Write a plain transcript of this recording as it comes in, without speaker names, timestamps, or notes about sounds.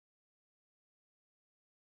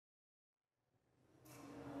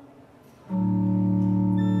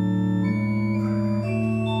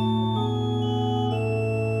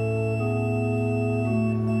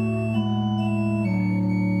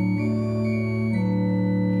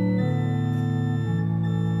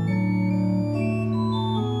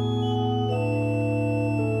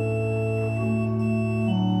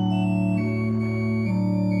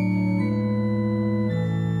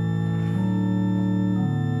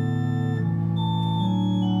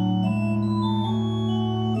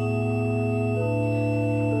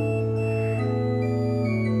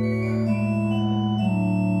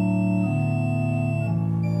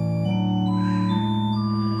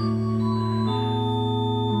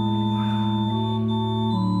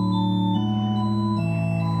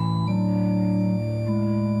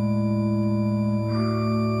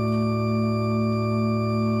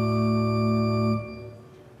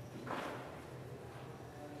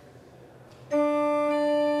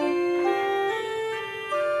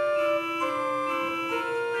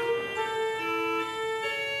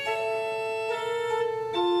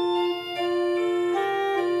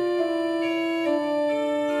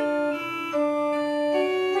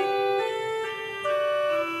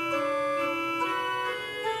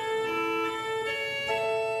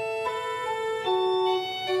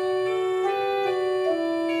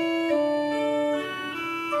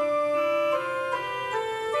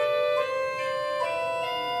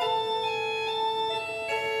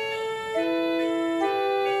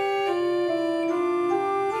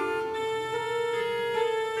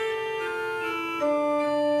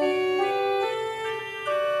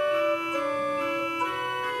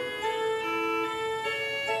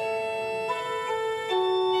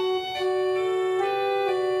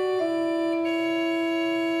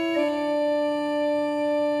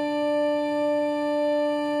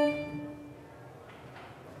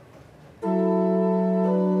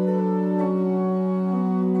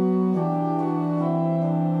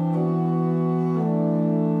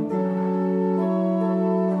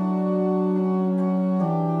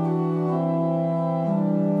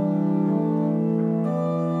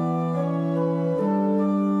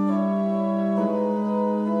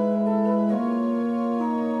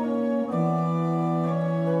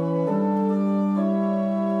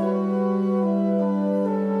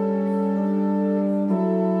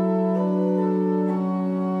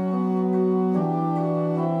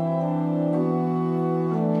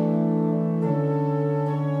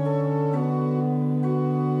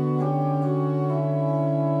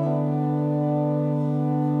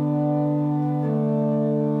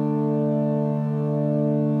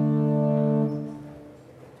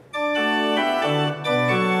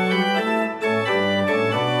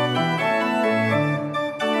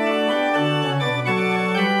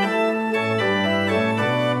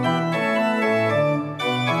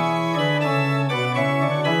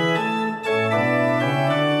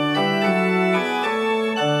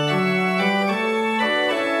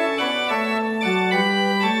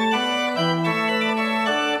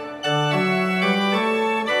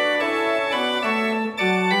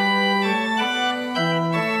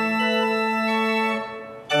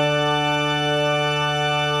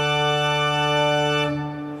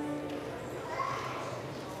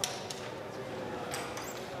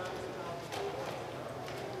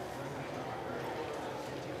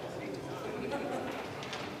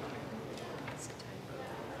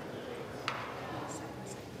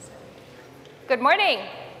Good morning.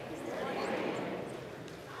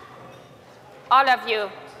 All of you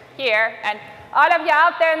here and all of you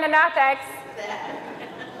out there in the narthex.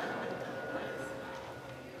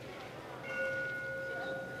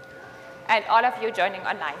 And all of you joining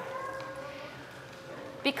online.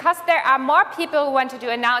 Because there are more people who want to do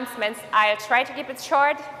announcements, I'll try to keep it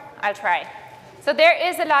short. I'll try. So there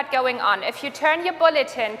is a lot going on. If you turn your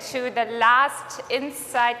bulletin to the last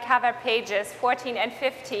inside cover pages, 14 and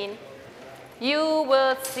 15, you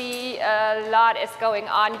will see a lot is going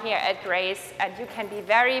on here at Grace, and you can be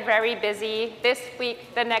very, very busy this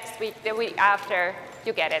week, the next week, the week after,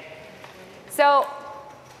 you get it. So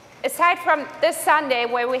aside from this Sunday,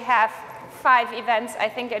 where we have 5 events, I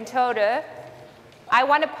think, in total, I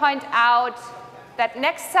want to point out that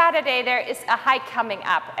next Saturday there is a hike coming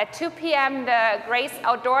up. At 2 p.m., the Grace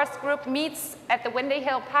Outdoors group meets at the Windy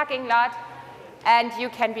Hill parking lot, and you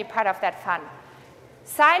can be part of that fun.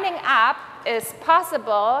 Signing up is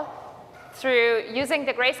possible through using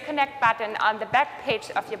the Grace Connect button on the back page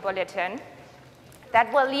of your bulletin.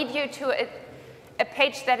 That will lead you to a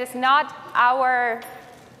page that is not our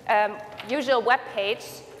usual web page,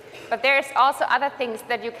 but there's also other things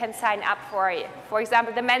that you can sign up for. For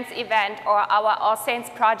example, the men's event or our All Saints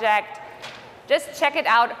project. Just check it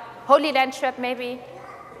out. Holy Land trip, maybe?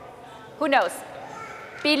 Who knows?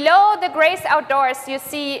 Below the Grace Outdoors, you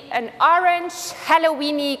see an orange,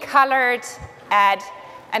 Halloween-y colored ad,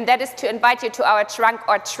 and that is to invite you to our Trunk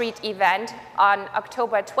or Treat event on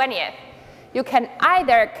October 20th. You can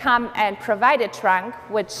either come and provide a trunk,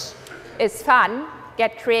 which is fun,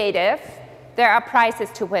 get creative. There are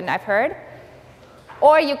prizes to win, I've heard.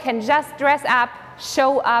 Or you can just dress up,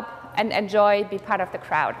 show up, and enjoy, be part of the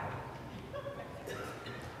crowd.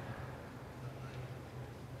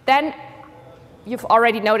 Then, you've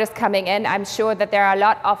already noticed coming in, I'm sure that there are a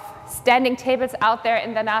lot of standing tables out there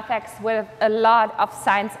in the narthex with a lot of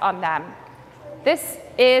signs on them. This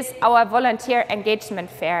is our volunteer engagement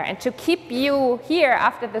fair, and to keep you here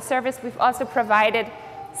after the service, we've also provided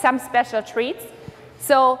some special treats.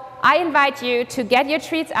 So I invite you to get your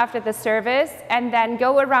treats after the service and then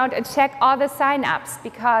go around and check all the sign-ups,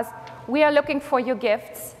 because we are looking for your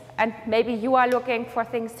gifts, and maybe you are looking for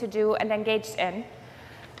things to do and engage in.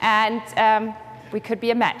 And we could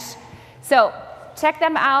be a match. So check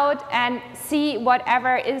them out and see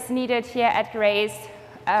whatever is needed here at Grace.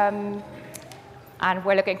 And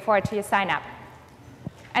we're looking forward to your sign-up.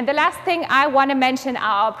 And the last thing I want to mention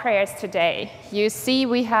are our prayers today. You see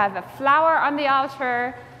we have a flower on the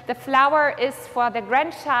altar. The flower is for the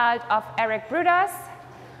grandchild of Eric Brudas,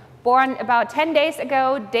 born about 10 days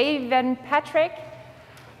ago, David Patrick.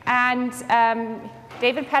 And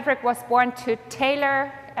David Patrick was born to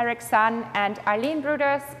Taylor, Eric's son, and Arlene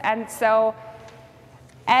Brudas. And so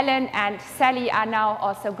Ellen and Sally are now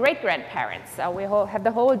also great-grandparents. So we have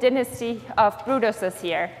the whole dynasty of Bruduses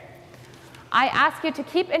here. I ask you to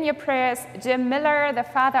keep in your prayers Jim Miller, the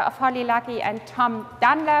father of Holly Lucky, and Tom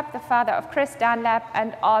Dunlap, the father of Chris Dunlap,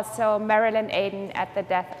 and also Marilyn Aiden at the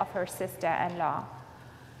death of her sister-in-law.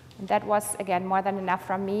 That was, again, more than enough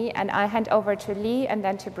from me, and I hand over to Lee and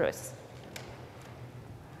then to Bruce.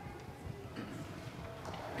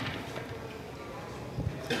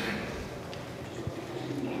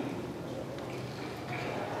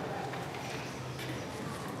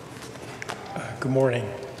 Good morning.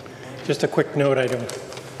 Just a quick note, I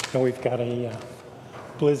don't know we've got a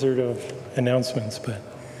blizzard of announcements,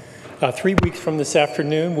 but 3 weeks from this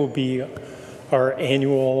afternoon will be our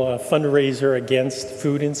annual fundraiser against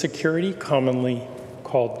food insecurity, commonly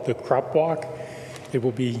called the Crop Walk. It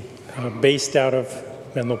will be based out of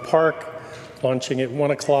Menlo Park, launching at 1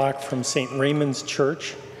 o'clock from St. Raymond's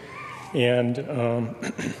Church. And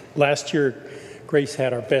last year, Grace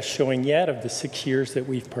had our best showing yet of the 6 years that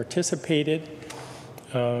we've participated.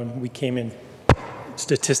 We came in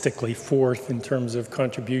statistically 4th in terms of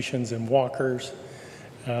contributions and walkers,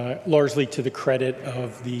 largely to the credit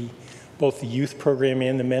of both the youth program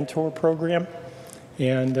and the mentor program.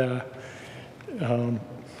 And let's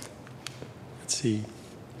see,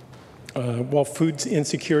 while food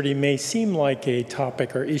insecurity may seem like a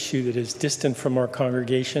topic or issue that is distant from our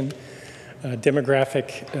congregation,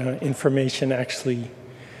 demographic information actually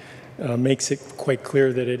makes it quite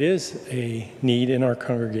clear that it is a need in our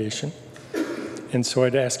congregation. And so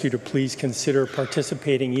I'd ask you to please consider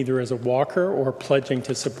participating either as a walker or pledging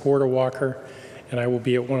to support a walker, and I will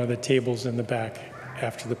be at one of the tables in the back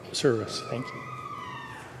after the service. Thank you.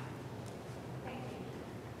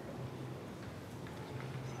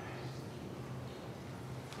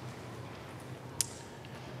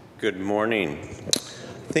 Good morning.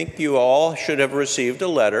 I think you all should have received a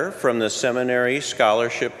letter from the Seminary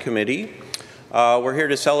Scholarship Committee We're here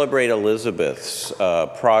to celebrate Elizabeth's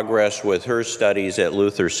progress with her studies at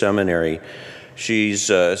Luther Seminary. She's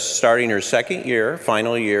starting her second year,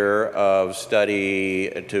 final year of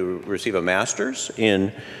study to receive a master's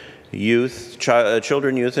in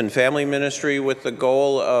children, youth, and family ministry with the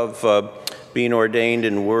goal of being ordained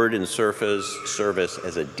in word and service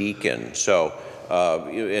as a deacon. So,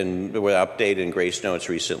 and with update in Grace Notes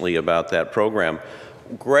recently about that program.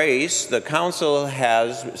 Grace, the council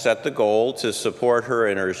has set the goal to support her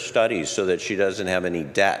in her studies so that she doesn't have any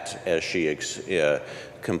debt as she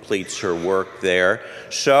completes her work there.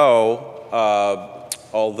 So,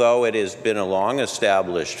 although it has been a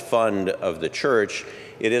long-established fund of the church,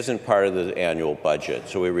 it isn't part of the annual budget.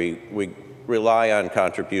 So we rely on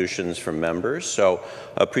contributions from members. So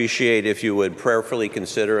appreciate if you would prayerfully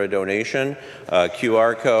consider a donation.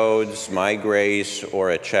 QR codes, My Grace, or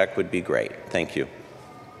a check would be great. Thank you.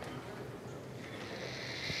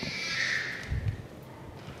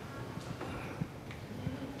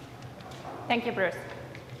 Thank you, Bruce.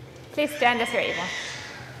 Please stand as you're able.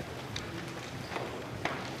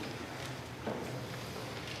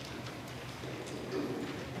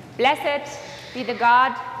 Blessed be the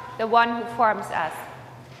God, the one who forms us.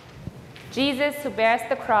 Jesus, who bears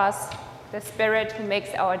the cross, the Spirit who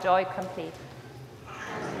makes our joy complete.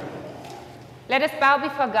 Let us bow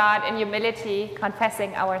before God in humility,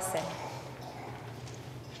 confessing our sin.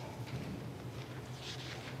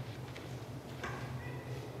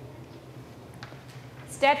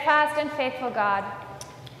 Steadfast and faithful God,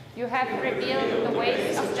 you have revealed the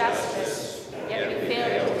ways of justice, yet we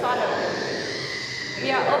fail to follow them.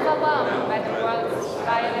 We are overwhelmed by the world's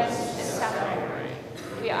violence and suffering.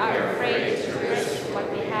 We are afraid to risk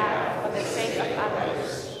what we have for the sake of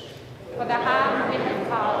others. For the harm we have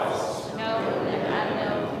caused, known and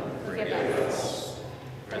unknown, forgive us.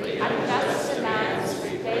 For the unjust demands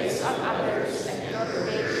we place on others and your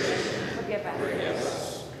creation, forgive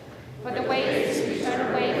us. For the ways we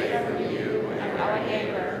turn away from you and our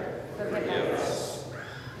neighbor, forgive us.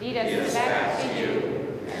 Lead us back to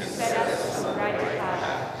you and set us on the right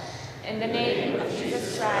path. In the name of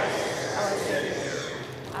Jesus Christ, our Savior.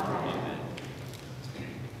 Amen.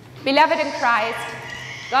 Beloved in Christ,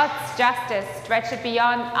 God's justice stretches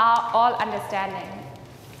beyond all understanding.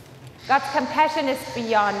 God's compassion is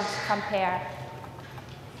beyond compare.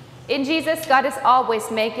 In Jesus, God is always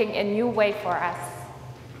making a new way for us.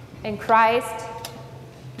 In Christ,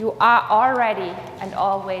 you are already and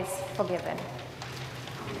always forgiven.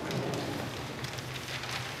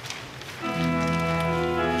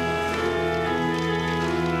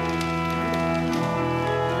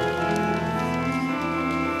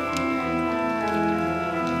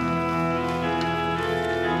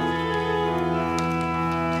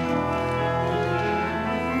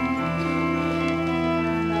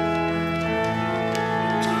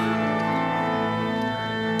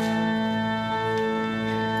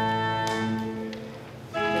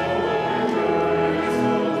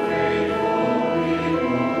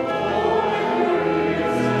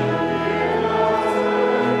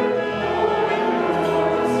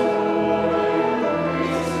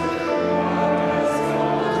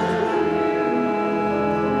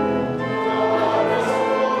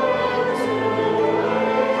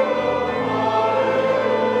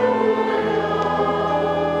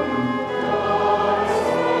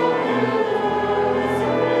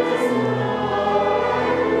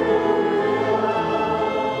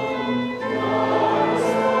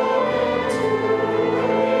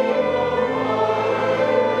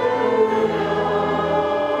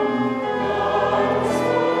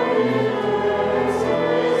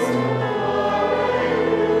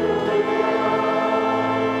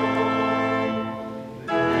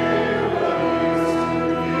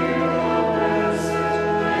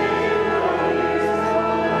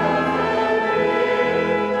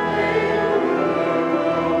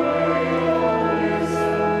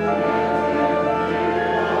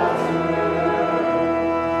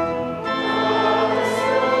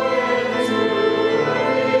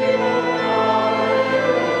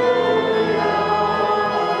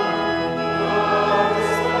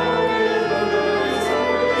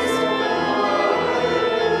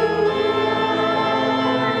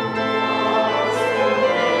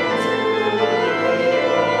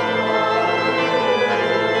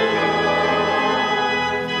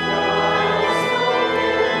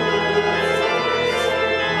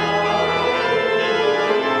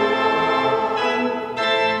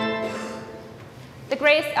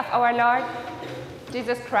 Our Lord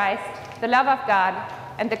Jesus Christ, the love of God,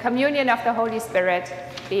 and the communion of the Holy Spirit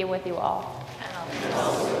be with you all.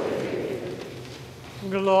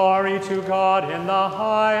 Glory to God in the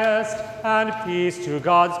highest, and peace to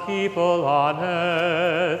God's people on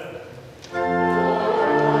earth.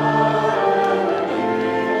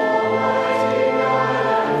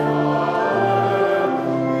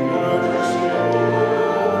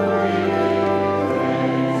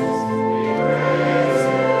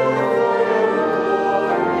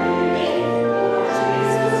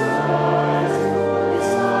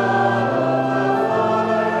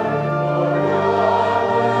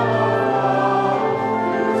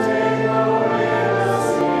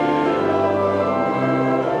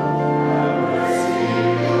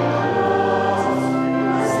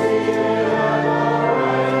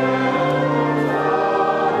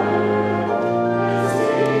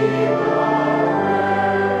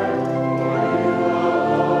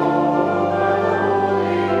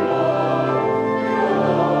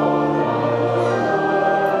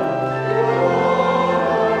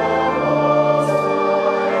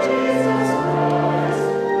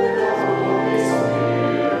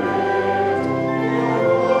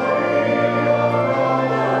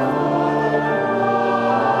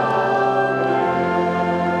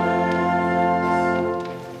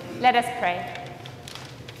 Let us pray.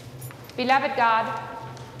 Beloved God,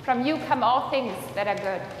 from you come all things that are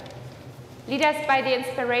good. Lead us by the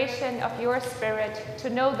inspiration of your Spirit to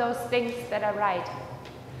know those things that are right.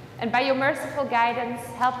 And by your merciful guidance,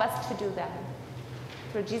 help us to do them.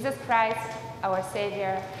 Through Jesus Christ, our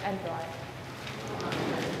Savior and Lord.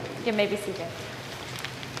 You may be seated.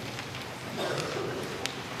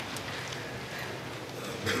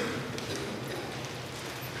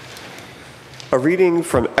 A reading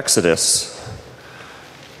from Exodus.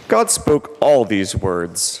 God spoke all these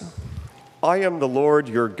words. I am the Lord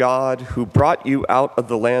your God who brought you out of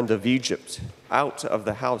the land of Egypt, out of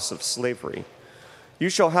the house of slavery. You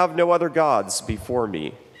shall have no other gods before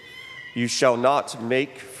me. You shall not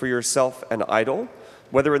make for yourself an idol,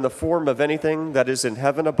 whether in the form of anything that is in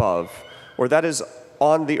heaven above, or that is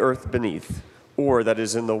on the earth beneath, or that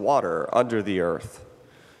is in the water under the earth.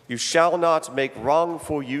 You shall not make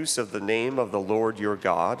wrongful use of the name of the Lord your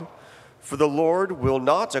God, for the Lord will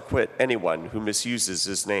not acquit anyone who misuses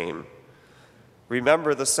his name.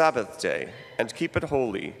 Remember the Sabbath day and keep it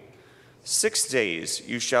holy. 6 days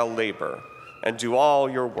you shall labor and do all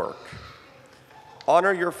your work.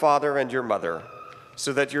 Honor your father and your mother,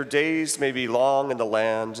 so that your days may be long in the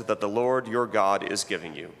land that the Lord your God is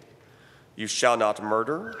giving you. You shall not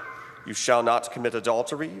murder. You shall not commit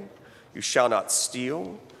adultery. You shall not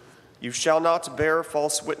steal. You shall not bear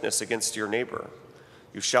false witness against your neighbor.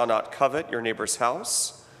 You shall not covet your neighbor's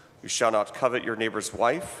house. You shall not covet your neighbor's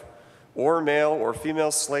wife, or male or female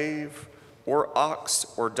slave, or ox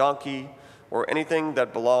or donkey, or anything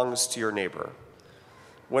that belongs to your neighbor.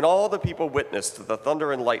 When all the people witnessed the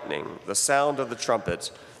thunder and lightning, the sound of the trumpet,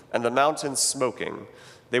 and the mountains smoking,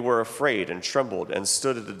 they were afraid and trembled and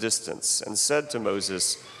stood at a distance and said to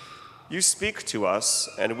Moses, You speak to us,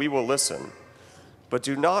 and we will listen. But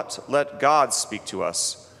do not let God speak to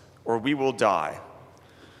us, or we will die.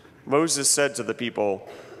 Moses said to the people,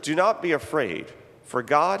 Do not be afraid, for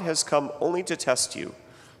God has come only to test you,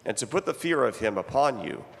 and to put the fear of him upon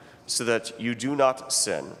you, so that you do not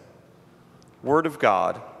sin. Word of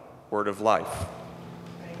God, word of life.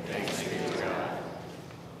 Thanks be to God.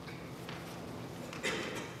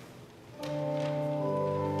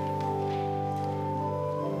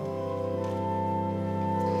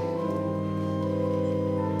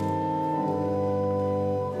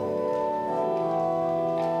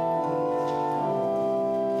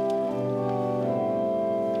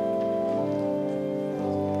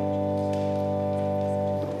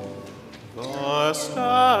 The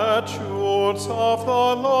statutes of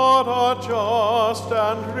the Lord are just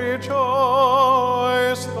and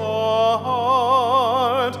rejoice the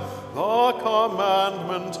heart. The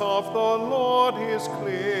commandment of the Lord is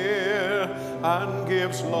clear and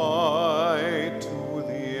gives light to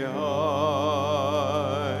the eyes.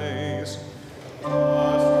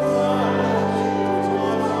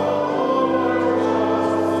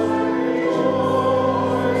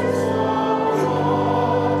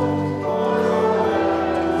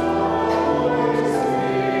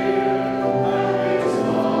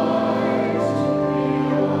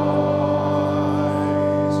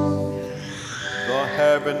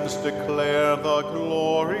 Heavens declare the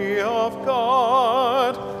glory of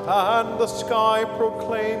God, and the sky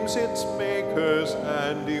proclaims its Maker's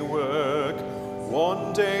handiwork.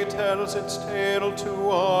 One day tells its tale to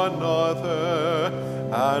another,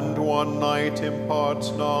 and one night imparts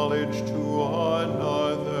knowledge to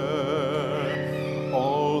another.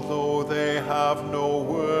 Although they have no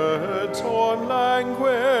words or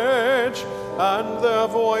language, and their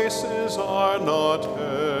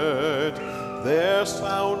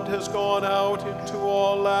gone out into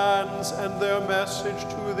all lands, and their message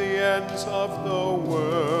to the ends of the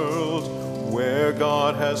world, where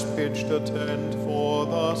God has pitched a tent for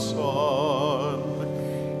the sun.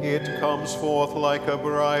 It comes forth like a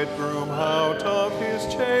bridegroom out of his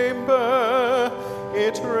chamber.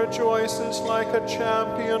 It rejoices like a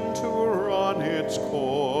champion to run its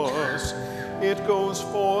course. It goes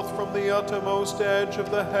forth from the uttermost edge of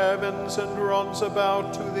the heavens and runs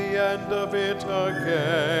about to the end of it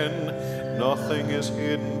again. Nothing is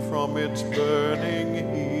hidden from its burning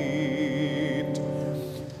heat.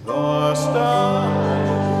 The stars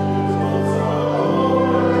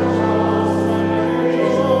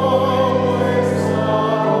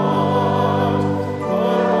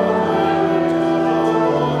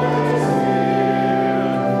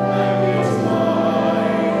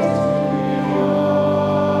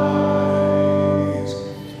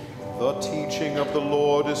of the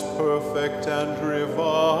Lord is perfect and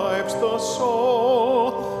revives the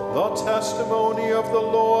soul. The testimony of the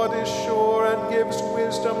Lord is sure and gives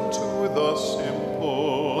wisdom to the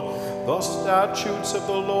simple. The statutes of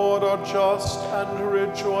the Lord are just and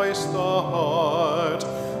rejoice the heart.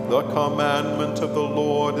 The commandment of the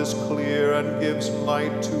Lord is clear and gives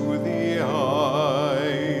light to the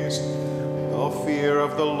eyes. The fear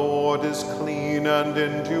of the Lord is clean and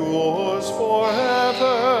endures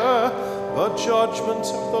forever. The judgments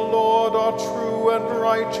of the Lord are true and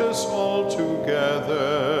righteous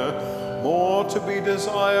altogether. More to be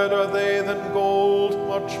desired are they than gold,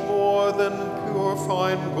 much more than pure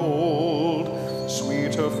fine gold,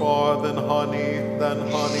 sweeter far than honey in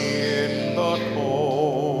the comb.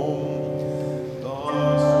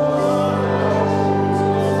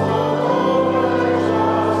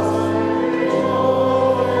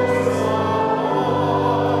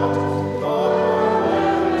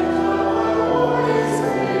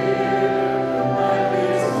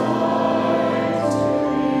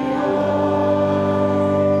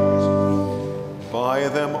 By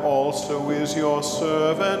them also is your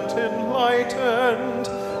servant enlightened,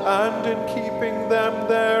 and in keeping them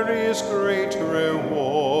there is great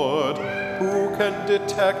reward. Who can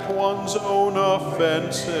detect one's own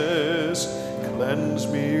offenses? Cleanse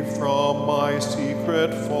me from my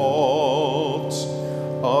secret faults.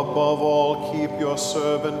 Above all, keep your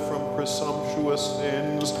servant from presumptuous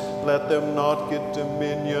sins. Let them not get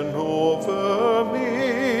dominion over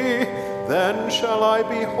me. Then shall I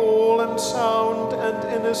be whole and sound and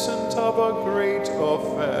innocent of a great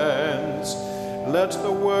offense. Let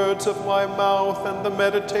the words of my mouth and the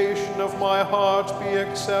meditation of my heart be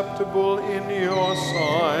acceptable in your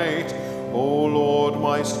sight, O Lord,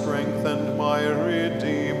 my strength and my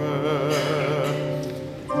Redeemer.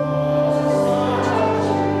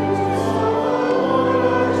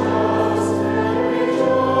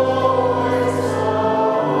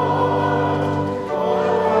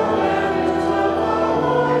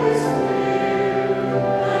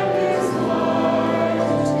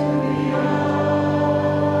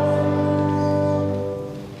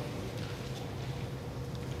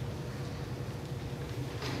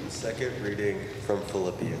 Second reading from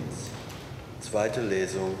Philippians. Zweite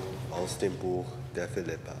Lesung aus dem Buch der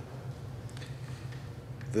Philipper.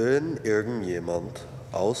 Wenn irgendjemand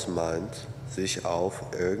ausmeint, sich auf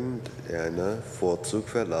irgendeinen Vorzug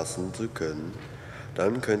verlassen zu können,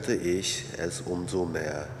 dann könnte ich es umso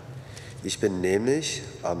mehr. Ich bin nämlich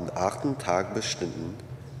am 8. Tag bestimmt,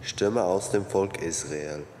 Stimme aus dem Volk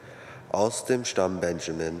Israel, aus dem Stamm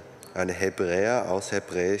Benjamin, ein Hebräer aus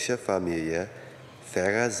hebräischer Familie,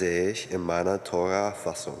 Pharisäisch in meiner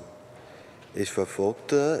Tora-Fassung. Ich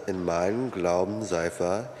verfolgte in meinem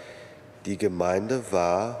Glaubenseifer die Gemeinde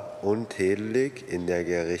wahr und tätig in der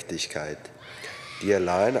Gerechtigkeit, die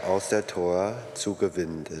allein aus der Tora zu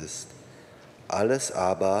gewinnen ist. Alles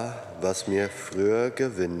aber, was mir früher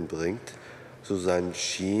Gewinn bringt, zu sein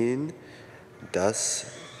schien, das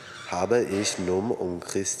habe ich nun um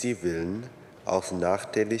Christi willen aus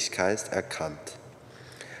Nachteiligkeit erkannt.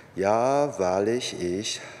 Ja, wahrlich,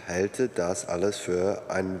 ich halte das alles für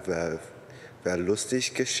ein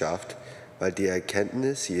verlustig geschafft, weil die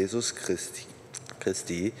Erkenntnis Jesus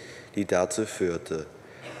Christi, die dazu führte,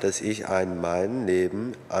 dass ich mein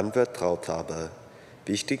Leben anvertraut habe.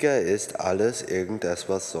 Wichtiger ist alles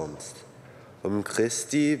irgendetwas sonst. Um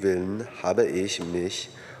Christi willen habe ich mich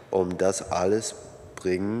um das alles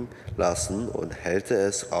bringen lassen und halte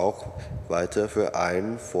es auch weiter für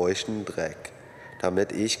einen feuchten Dreck,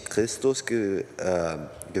 damit ich Christus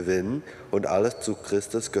gewinnen und alles zu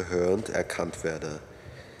Christus gehörend erkannt werde.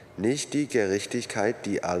 Nicht die Gerechtigkeit,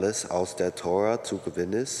 die alles aus der Tora zu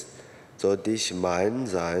gewinnen ist, soll dich mein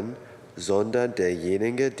sein, sondern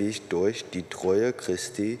derjenige, die durch die Treue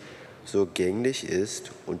Christi zugänglich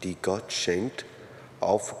ist und die Gott schenkt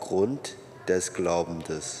aufgrund des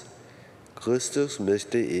Glaubens. Christus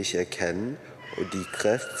möchte ich erkennen und die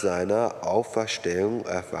Kraft seiner Auferstehung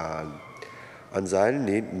erfahren. An seinem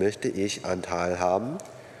Leben möchte ich Anteil haben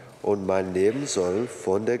und mein Leben soll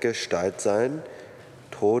von der Gestalt sein,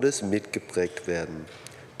 Todes mitgeprägt werden,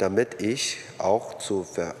 damit ich auch zur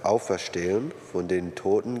Auferstehung von den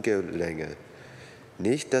Toten gelänge.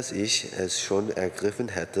 Nicht, dass ich es schon ergriffen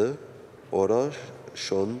hätte oder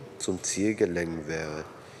schon zum Ziel gelangt wäre.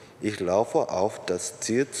 Ich laufe auf das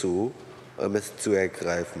Ziel zu, um es zu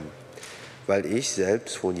ergreifen, weil ich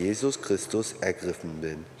selbst von Jesus Christus ergriffen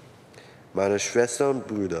bin. Meine Schwestern und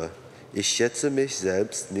Brüder, ich schätze mich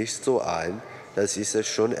selbst nicht so ein, dass ich es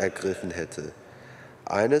schon ergriffen hätte.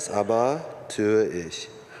 Eines aber tue ich.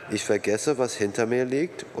 Ich vergesse, was hinter mir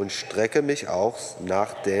liegt und strecke mich aus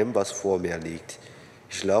nach dem, was vor mir liegt.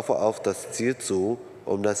 Ich laufe auf das Ziel zu,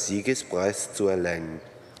 um das Siegespreis zu erlangen,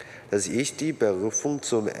 dass ich die Berufung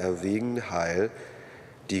zum ewigen Heil,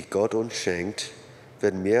 die Gott uns schenkt,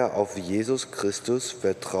 wenn wir auf Jesus Christus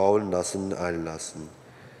vertrauen lassen, einlassen.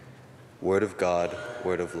 Word of God,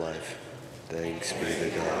 word of life. Thanks be to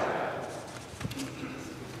God.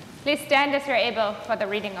 Please stand as you're able for the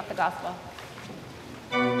reading of the Gospel.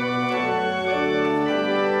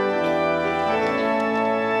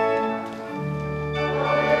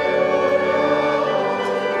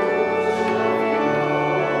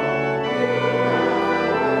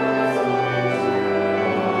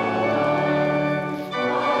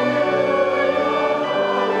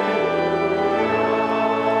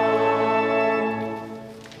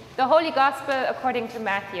 The Holy Gospel according to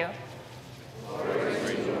Matthew.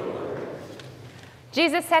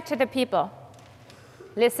 Jesus said to the people,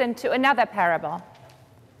 "Listen to another parable.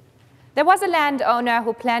 There was a landowner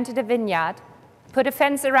who planted a vineyard, put a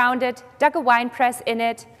fence around it, dug a winepress in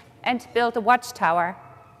it, and built a watchtower.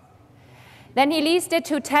 Then he leased it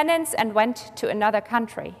to tenants and went to another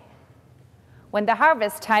country. When the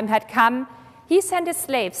harvest time had come, he sent his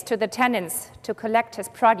slaves to the tenants to collect his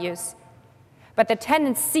produce. But the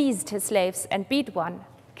tenants seized his slaves and beat one,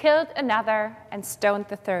 killed another, and stoned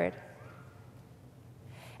the third.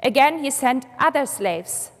 Again, he sent other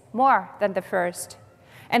slaves, more than the first,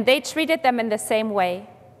 and they treated them in the same way.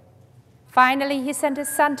 Finally, he sent his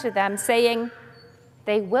son to them, saying,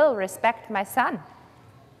 'They will respect my son.'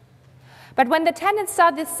 But when the tenants saw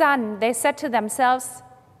the son, they said to themselves,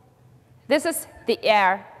 'This is the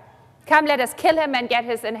heir. Come, let us kill him and get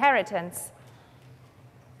his inheritance.'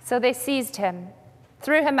 So they seized him,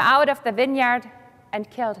 threw him out of the vineyard, and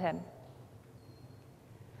killed him.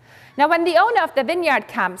 Now, when the owner of the vineyard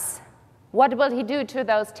comes, what will he do to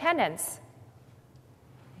those tenants?"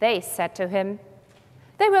 They said to him,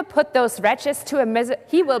 he will put those wretches to a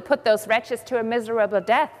miserable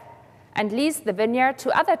death and lease the vineyard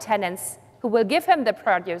to other tenants who will give him the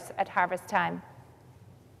produce at harvest time."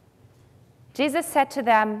 Jesus said to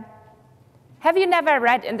them, "Have you never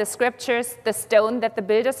read in the scriptures, the stone that the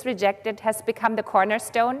builders rejected has become the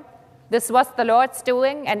cornerstone? This was the Lord's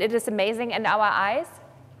doing, and it is amazing in our eyes?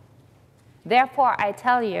 Therefore, I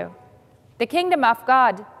tell you, the kingdom of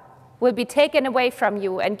God will be taken away from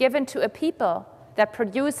you and given to a people that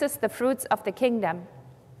produces the fruits of the kingdom.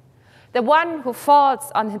 The one who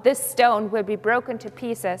falls on this stone will be broken to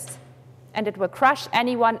pieces, and it will crush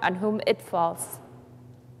anyone on whom it falls."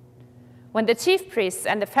 When the chief priests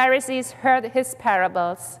and the Pharisees heard his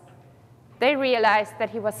parables, they realized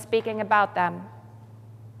that he was speaking about them.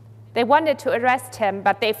 They wanted to arrest him,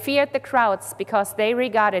 but they feared the crowds because they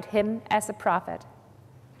regarded him as a prophet.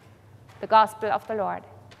 The Gospel of the Lord.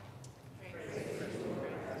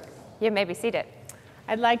 You may be seated.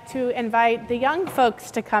 I'd like to invite the young folks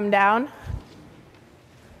to come down.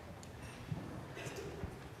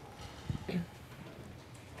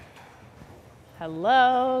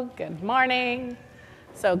 Hello, good morning.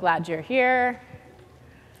 So glad you're here.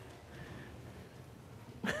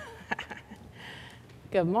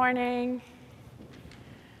 Good morning.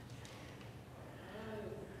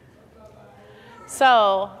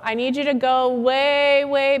 So I need you to go way,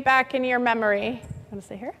 way back in your memory. Want to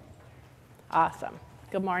stay here? Awesome.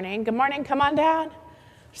 Good morning. Good morning. Come on down.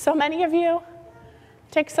 So many of you.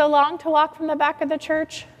 Takes so long to walk from the back of the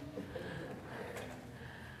church.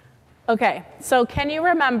 Okay, so can you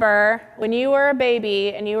remember when you were a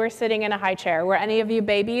baby and you were sitting in a high chair? Were any of you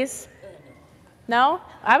babies? No?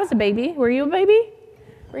 I was a baby. Were you a baby?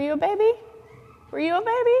 Were you a baby? Were you a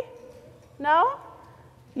baby? No?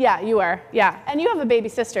 Yeah, you were. Yeah, and you have a baby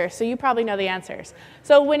sister, so you probably know the answers.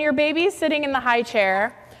 So when your baby's sitting in the high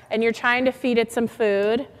chair and you're trying to feed it some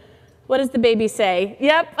food, what does the baby say?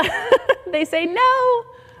 Yep, they say no,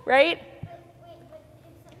 right?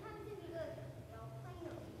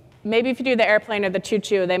 Maybe if you do the airplane or the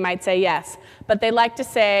choo-choo, they might say yes. But they like to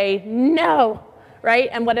say no, right?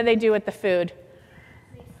 And what do they do with the food?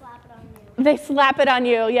 They slap it on you. They slap it on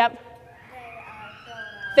you, yep.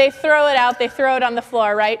 They throw it out, they throw it on the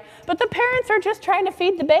floor, right? But the parents are just trying to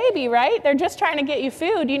feed the baby, right? They're just trying to get you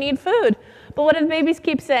food. You need food. But what do the babies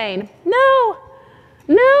keep saying? No,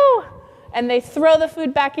 no. And they throw the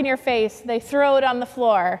food back in your face. They throw it on the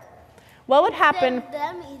floor. What would happen?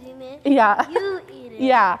 Instead of them eating it, Yeah. you eat it.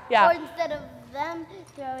 Yeah, yeah. Or instead of them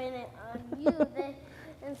throwing it on you,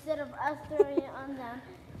 instead of us throwing it on them,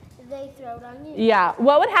 they throw it on you. Yeah.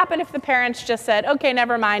 What would happen if the parents just said, okay,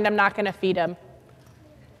 never mind, I'm not going to feed him?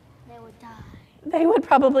 They would die. They would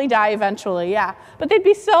probably die eventually, yeah. But they'd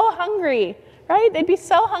be so hungry, right? They'd be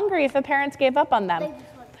so hungry if the parents gave up on them.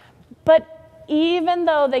 But even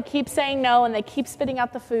though they keep saying no and they keep spitting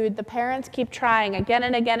out the food, the parents keep trying again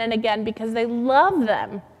and again and again because they love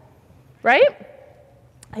them, right?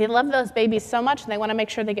 They love those babies so much and they want to make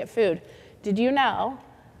sure they get food. Did you know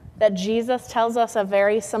that Jesus tells us a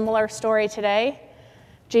very similar story today?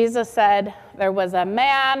 Jesus said there was a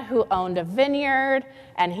man who owned a vineyard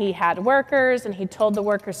and he had workers and he told the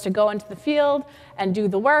workers to go into the field and do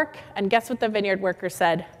the work. And guess what the vineyard workers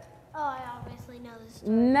said? Oh, I obviously know this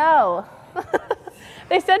story. No.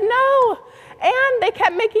 They said no. And they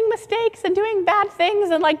kept making mistakes and doing bad things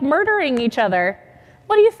and like murdering each other.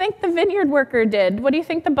 What do you think the vineyard worker did? What do you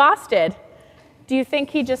think the boss did? Do you think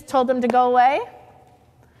he just told them to go away?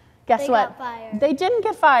 Guess They what? got fired. They didn't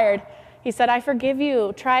get fired. He said, I forgive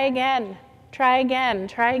you. Try again. Try again.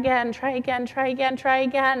 Try again. Try again. Try again. Try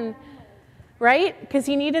again. Right? Because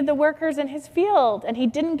he needed the workers in his field and he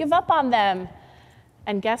didn't give up on them.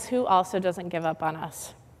 And guess who also doesn't give up on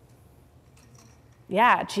us?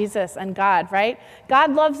 Yeah, Jesus and God, right?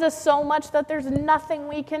 God loves us so much that there's nothing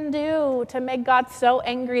we can do to make God so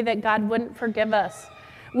angry that God wouldn't forgive us.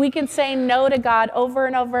 We can say no to God over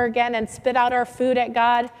and over again and spit out our food at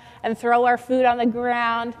God and throw our food on the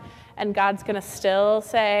ground, and God's going to still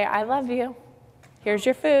say, I love you. Here's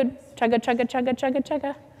your food. Chugga, chugga, chugga, chugga,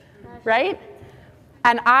 chugga. Right?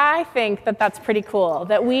 And I think that that's pretty cool,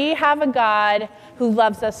 that we have a God who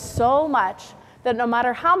loves us so much that no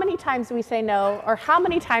matter how many times we say no, or how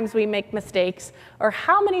many times we make mistakes, or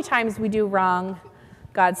how many times we do wrong,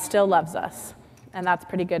 God still loves us. And that's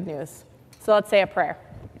pretty good news. So let's say a prayer.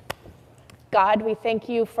 God, we thank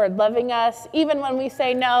you for loving us, even when we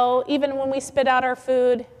say no, even when we spit out our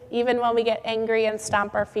food, even when we get angry and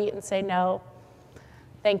stomp our feet and say no.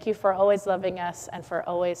 Thank you for always loving us and for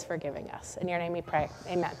always forgiving us. In your name we pray.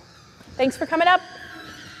 Amen. Thanks for coming up.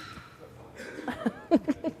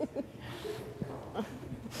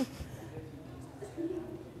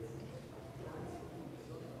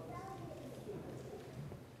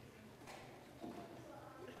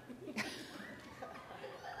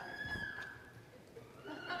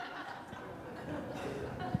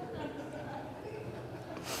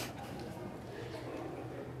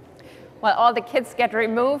 While all the kids get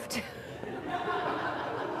removed,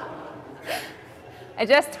 I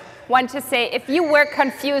just want to say, if you were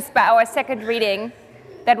confused by our second reading,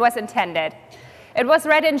 that was intended. It was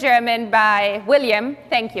read in German by William.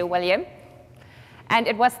 Thank you, William. And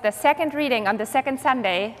it was the second reading on the second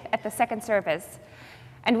Sunday at the second service.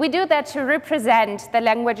 And we do that to represent the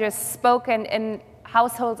languages spoken in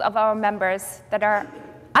households of our members that are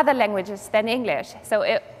other languages than English. So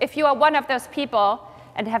if you are one of those people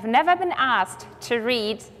and have never been asked to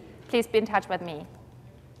read, please be in touch with me.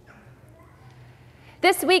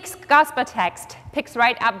 This week's gospel text picks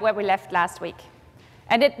right up where we left last week.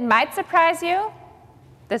 And it might surprise you.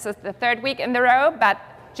 This is the third week in a row, but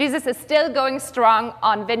Jesus is still going strong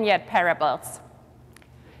on vineyard parables.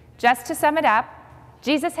 Just to sum it up,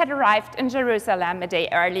 Jesus had arrived in Jerusalem a day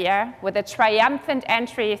earlier with a triumphant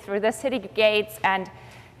entry through the city gates and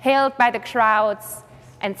hailed by the crowds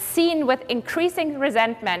and seen with increasing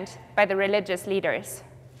resentment by the religious leaders.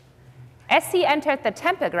 As he entered the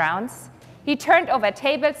temple grounds, he turned over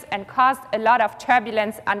tables and caused a lot of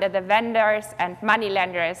turbulence under the vendors and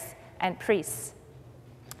moneylenders and priests.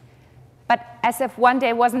 But as if one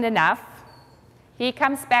day wasn't enough, he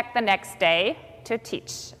comes back the next day to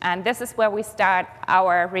teach. And this is where we start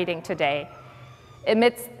our reading today,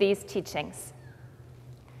 amidst these teachings.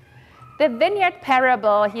 The vineyard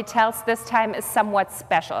parable he tells this time is somewhat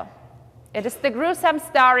special. It is the gruesome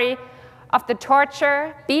story of the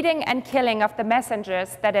torture, beating, and killing of the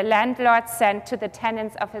messengers that a landlord sent to the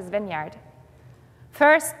tenants of his vineyard.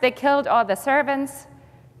 First, they killed all the servants,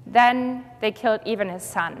 then they killed even his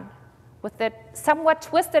son. With the somewhat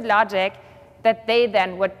twisted logic that they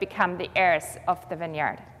then would become the heirs of the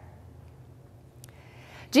vineyard.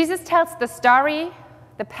 Jesus tells the story,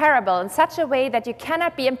 the parable, in such a way that you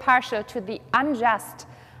cannot be impartial to the unjust,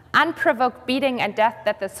 unprovoked beating and death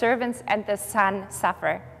that the servants and the son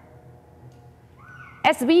suffer.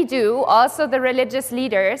 As we do, also the religious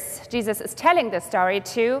leaders Jesus is telling the story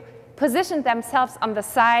to position themselves on the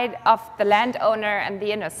side of the landowner and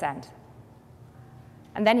the innocent.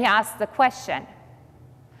 And then he asks the question,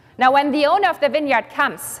 now when the owner of the vineyard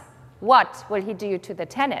comes, what will he do to the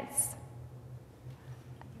tenants?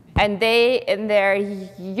 And they, in their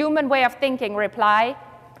human way of thinking, reply,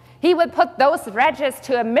 he will put those wretches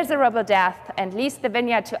to a miserable death and lease the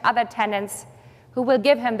vineyard to other tenants who will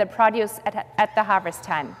give him the produce at the harvest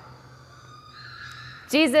time.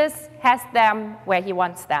 Jesus has them where he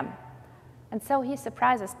wants them. And so he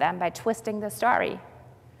surprises them by twisting the story.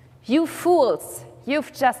 You fools,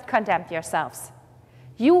 you've just condemned yourselves.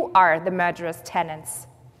 You are the murderous tenants.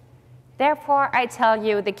 Therefore, I tell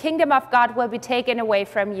you, the kingdom of God will be taken away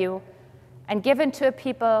from you and given to a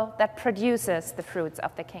people that produces the fruits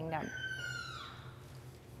of the kingdom.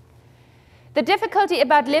 The difficulty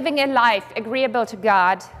about living a life agreeable to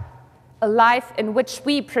God, a life in which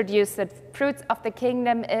we produce the fruits of the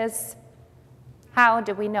kingdom, is, how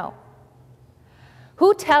do we know?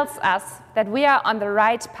 Who tells us that we are on the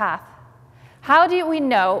right path? How do we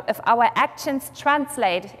know if our actions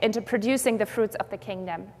translate into producing the fruits of the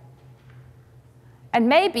kingdom? And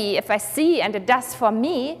maybe if I see and it does for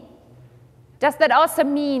me, does that also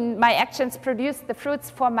mean my actions produce the fruits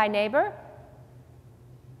for my neighbor?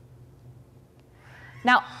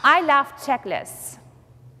 Now, I love checklists,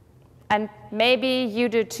 and maybe you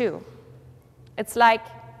do too. It's like,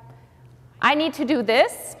 I need to do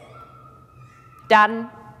this, done,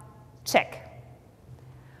 check.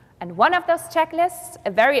 And one of those checklists, a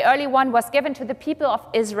very early one, was given to the people of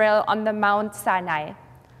Israel on the Mount Sinai.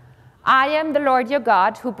 I am the Lord your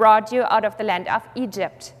God who brought you out of the land of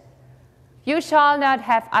Egypt. You shall not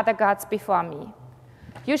have other gods before me.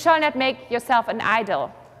 You shall not make yourself an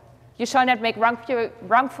idol. You shall not make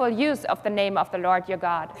wrongful use of the name of the Lord your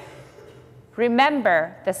God.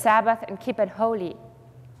 Remember the Sabbath and keep it holy.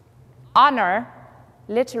 Honor,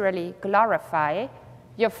 literally glorify,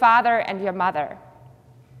 your father and your mother.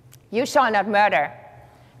 You shall not murder.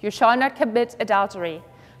 You shall not commit adultery.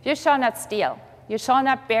 You shall not steal. You shall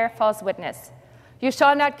not bear false witness. You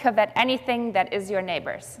shall not covet anything that is your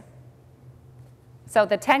neighbor's. So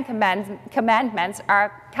the 10 commandments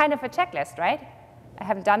are kind of a checklist, right? I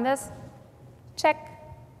haven't done this? Check.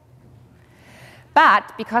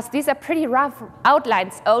 But because these are pretty rough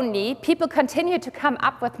outlines only, people continue to come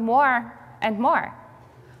up with more and more.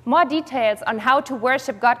 More details on how to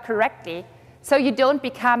worship God correctly so you don't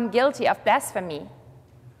become guilty of blasphemy.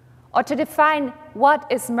 Or to define what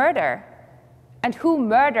is murder and who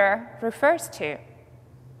murder refers to.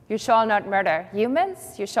 You shall not murder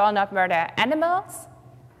humans. You shall not murder animals,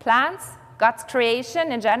 plants, God's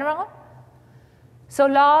creation in general. So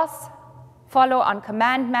laws follow on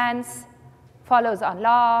commandments, follows on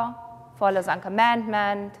law, follows on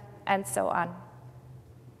commandment, and so on.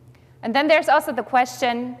 And then there's also the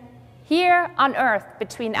question, here on earth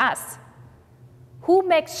between us, who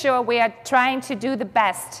makes sure we are trying to do the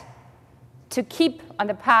best to keep on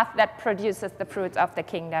the path that produces the fruits of the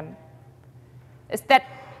kingdom? Is that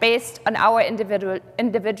based on our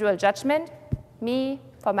individual judgment? Me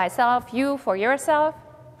for myself, you for yourself?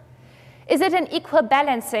 Is it an equal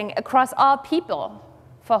balancing across all people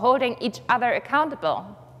for holding each other accountable?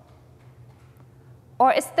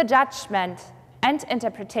 Or is the judgment and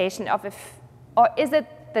interpretation of or is it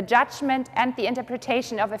the judgment and the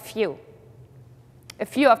interpretation of a few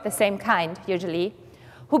of the same kind, usually,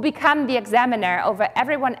 who become the examiner over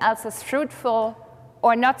everyone else's fruitful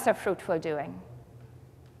or not so fruitful doing?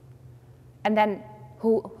 And then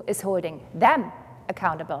who is holding them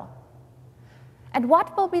accountable? And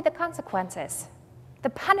what will be the consequences, the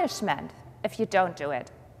punishment, if you don't do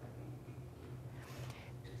it?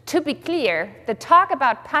 To be clear, the talk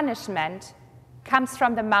about punishment comes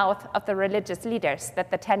from the mouth of the religious leaders, that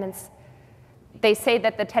they say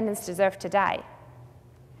that the tenants deserve to die.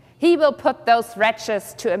 He will put those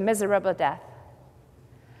wretches to a miserable death.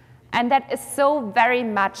 And that is so very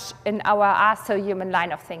much in our so human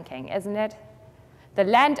line of thinking, isn't it? The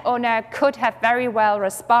landowner could have very well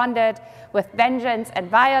responded with vengeance and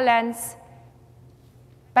violence,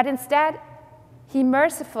 but instead, he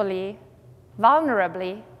mercifully,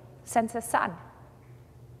 vulnerably sends his son.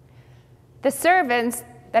 The servants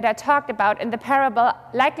that I talked about in the parable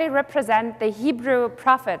likely represent the Hebrew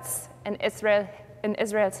prophets in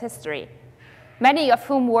Israel's history, many of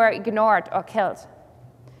whom were ignored or killed.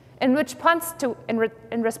 in response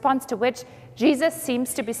to which Jesus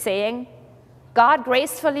seems to be saying, God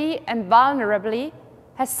gracefully and vulnerably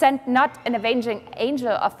has sent not an avenging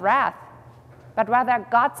angel of wrath, but rather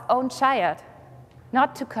God's own child,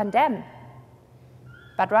 not to condemn,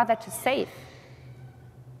 but rather to save.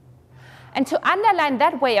 And to underline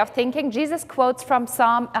that way of thinking, Jesus quotes from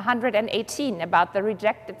Psalm 118 about the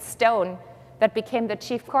rejected stone that became the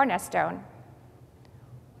chief cornerstone.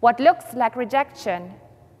 What looks like rejection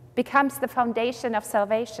becomes the foundation of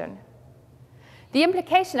salvation. The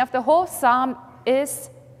implication of the whole psalm is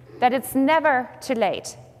that it's never too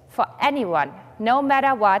late for anyone, no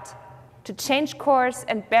matter what, to change course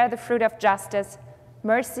and bear the fruit of justice,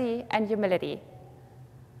 mercy, and humility.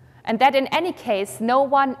 And that in any case, no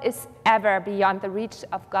one is ever beyond the reach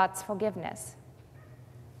of God's forgiveness.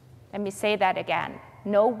 Let me say that again.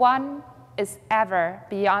 No one is ever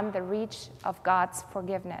beyond the reach of God's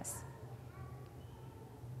forgiveness.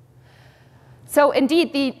 So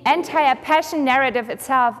indeed, the entire Passion narrative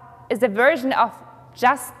itself is a version of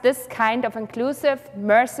just this kind of inclusive,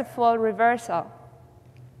 merciful reversal.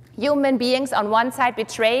 Human beings on one side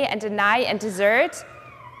betray and deny and desert,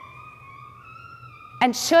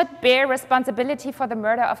 and should bear responsibility for the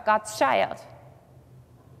murder of God's child.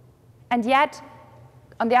 And yet,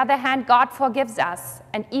 on the other hand, God forgives us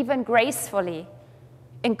and even gracefully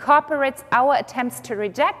incorporates our attempts to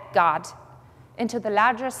reject God into the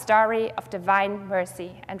larger story of divine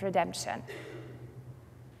mercy and redemption.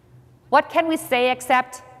 What can we say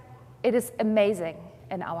except it is amazing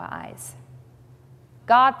in our eyes?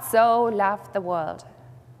 God so loved the world.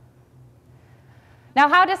 Now,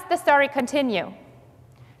 how does the story continue?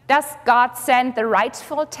 Does God send the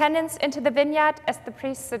rightful tenants into the vineyard, as the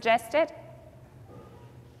priest suggested?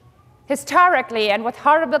 Historically, and with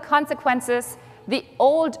horrible consequences, the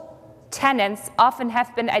old tenants often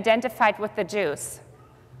have been identified with the Jews,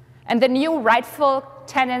 and the new rightful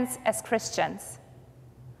tenants as Christians,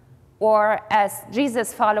 or as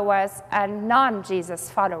Jesus followers and non-Jesus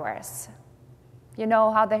followers. You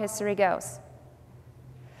know how the history goes.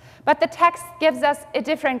 But the text gives us a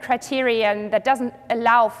different criterion that doesn't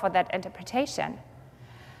allow for that interpretation.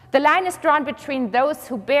 The line is drawn between those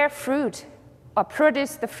who bear fruit or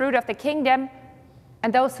produce the fruit of the kingdom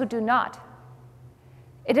and those who do not.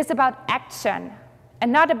 It is about action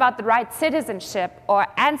and not about the right citizenship or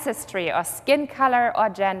ancestry or skin color or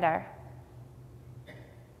gender.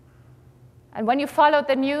 And when you followed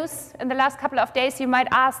the news in the last couple of days, you might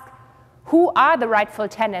ask, who are the rightful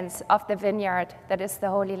tenants of the vineyard that is the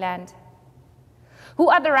Holy Land? Who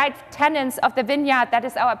are the right tenants of the vineyard that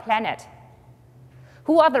is our planet?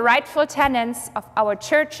 Who are the rightful tenants of our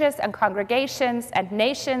churches and congregations and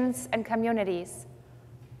nations and communities?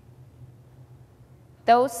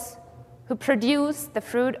 Those who produce the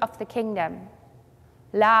fruit of the kingdom,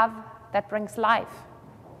 love that brings life,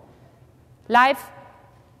 life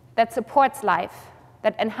that supports life,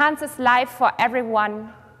 that enhances life for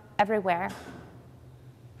everyone, everywhere.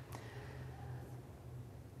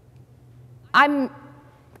 I'm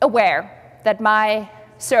aware that my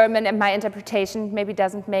sermon and my interpretation maybe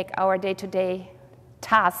doesn't make our day-to-day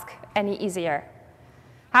task any easier.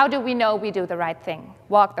 How do we know we do the right thing,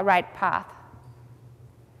 walk the right path?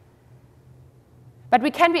 But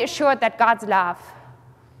we can be assured that God's love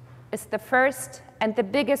is the first and the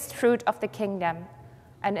biggest fruit of the kingdom,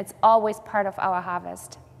 and it's always part of our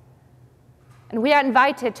harvest. And we are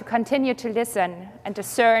invited to continue to listen and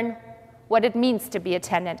discern what it means to be a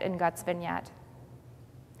tenant in God's vineyard.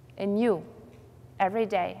 In you, every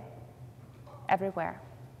day, everywhere.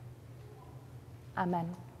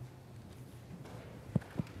 Amen.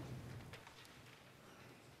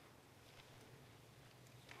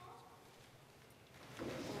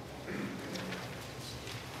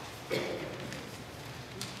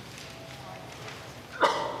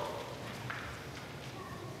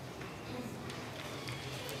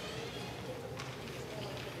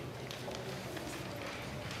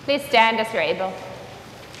 Please stand as you're able.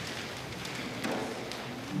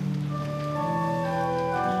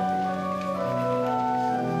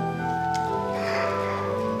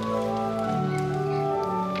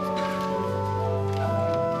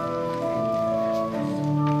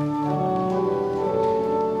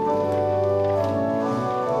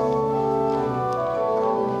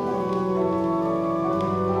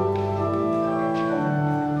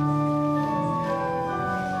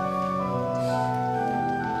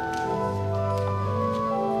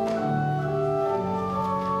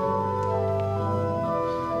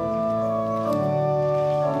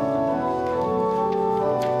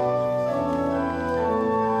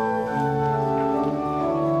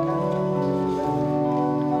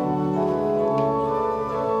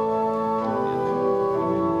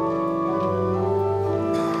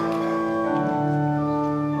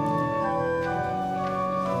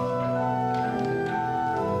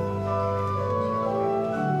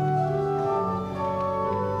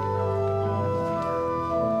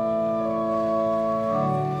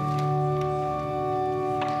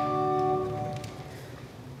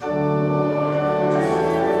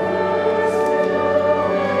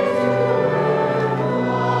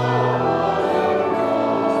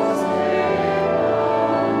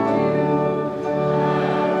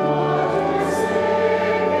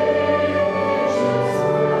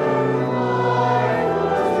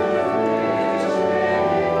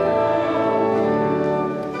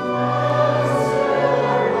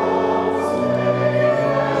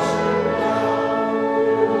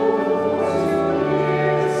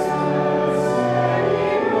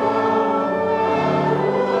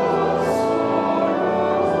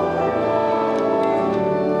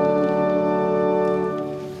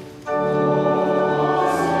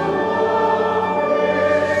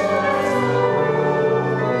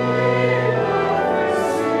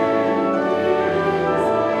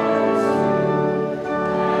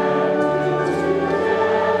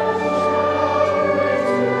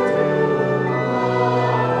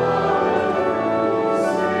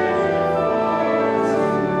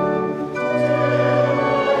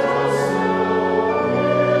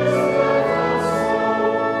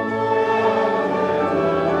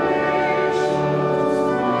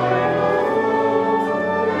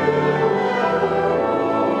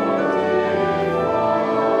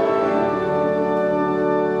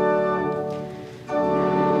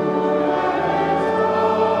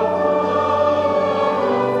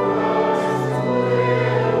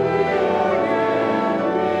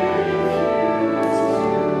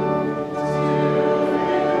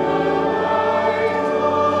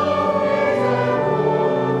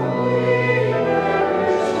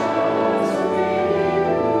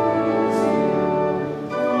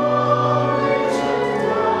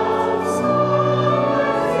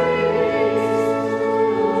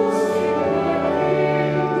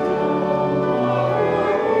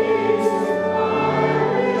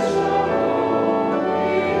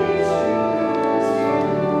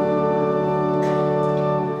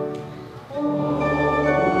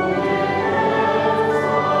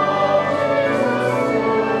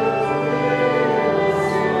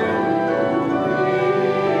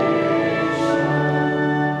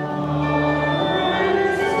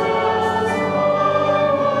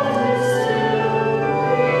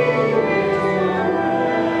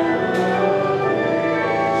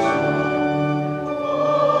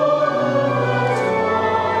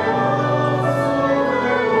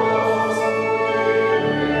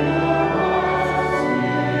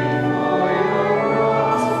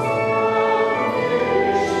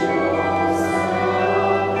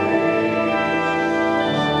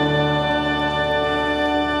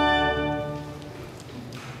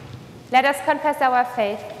 Let us confess our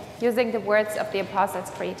faith using the words of the Apostles'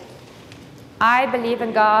 Creed. I believe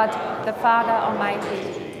in God, the Father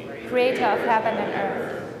Almighty, creator of heaven and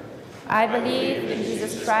earth. I believe in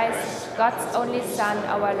Jesus Christ, God's only Son,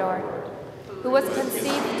 our Lord, who was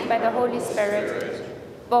conceived by the Holy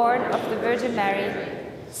Spirit, born of the Virgin Mary,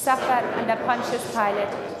 suffered under Pontius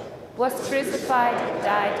Pilate, was crucified,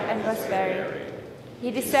 died, and was buried.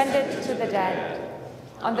 He descended to the dead.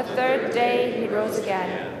 On the third day he rose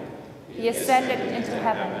again. He ascended into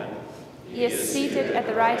heaven. He is seated at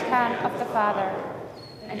the right hand of the Father,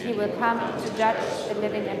 and he will come to judge the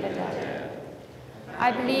living and the dead.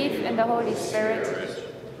 I believe in the Holy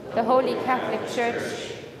Spirit, the Holy Catholic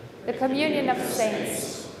Church, the communion of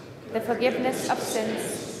saints, the forgiveness of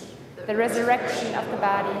sins, the resurrection of the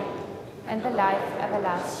body, and the life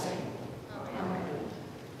everlasting. Amen.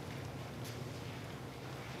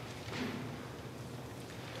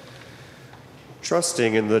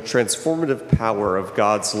 Trusting in the transformative power of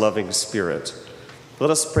God's loving Spirit, let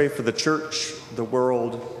us pray for the Church, the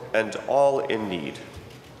world, and all in need.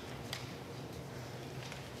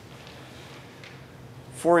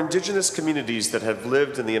 For indigenous communities that have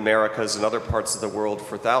lived in the Americas and other parts of the world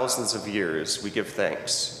for thousands of years, we give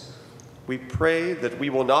thanks. We pray that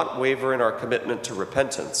we will not waver in our commitment to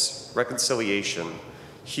repentance, reconciliation,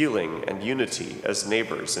 healing, and unity as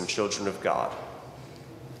neighbors and children of God.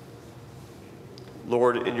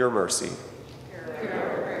 Lord, in your mercy,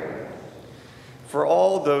 for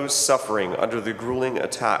all those suffering under the grueling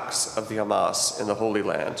attacks of the Hamas in the Holy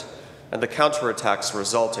Land and the counterattacks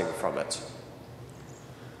resulting from it,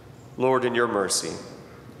 Lord, in your mercy,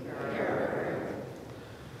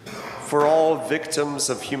 for all victims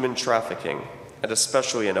of human trafficking, and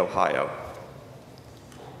especially in Ohio,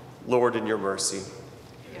 Lord, in your mercy,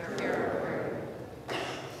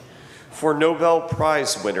 for Nobel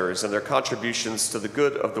Prize winners and their contributions to the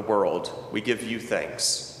good of the world, we give you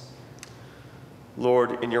thanks.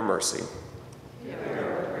 Lord, in your mercy.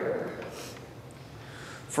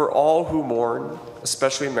 For all who mourn,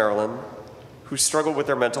 especially Marilyn, who struggle with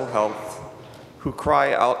their mental health, who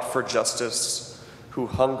cry out for justice, who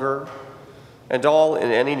hunger, and all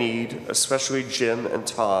in any need, especially Jim and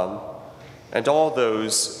Tom, and all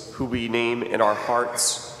those who we name in our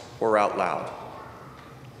hearts or out loud.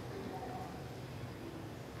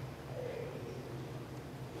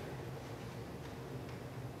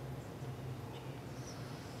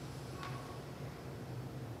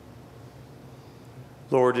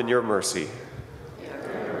 Lord, in your mercy.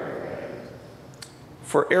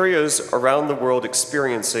 For areas around the world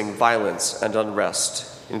experiencing violence and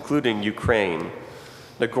unrest, including Ukraine,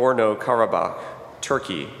 Nagorno-Karabakh,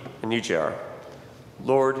 Turkey, and Niger,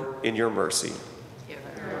 Lord, in your mercy.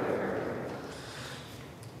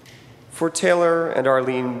 For Taylor and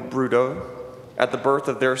Arlene Brudo, at the birth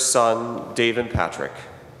of their son, Dave and Patrick,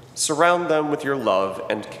 surround them with your love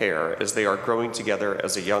and care as they are growing together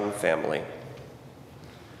as a young family.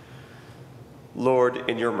 Lord,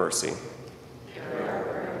 in your mercy.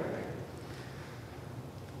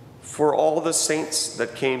 For all the saints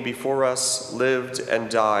that came before us, lived and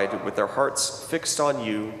died with their hearts fixed on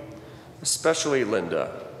you, especially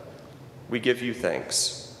Linda, we give you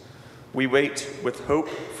thanks. We wait with hope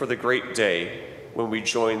for the great day when we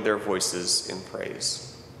join their voices in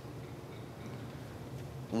praise.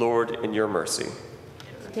 Lord, in your mercy.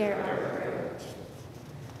 Dear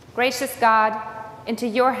gracious God, into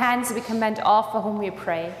your hands we commend all for whom we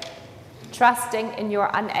pray, trusting in your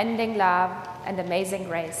unending love and amazing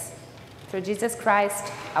grace. Through Jesus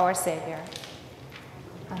Christ, our Savior.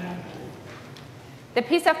 Amen. The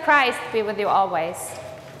peace of Christ be with you always.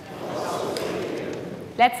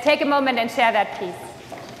 Let's take a moment and share that peace.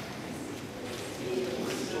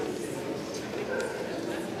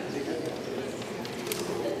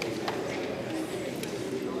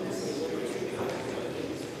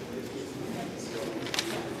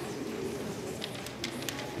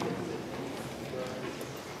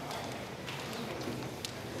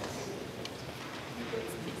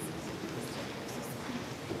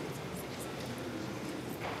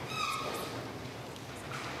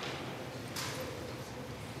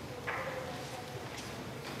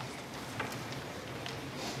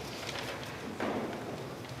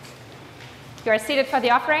 You are seated for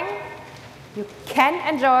the offering. You can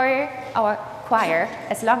enjoy our choir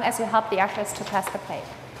as long as you help the ushers to pass the plate.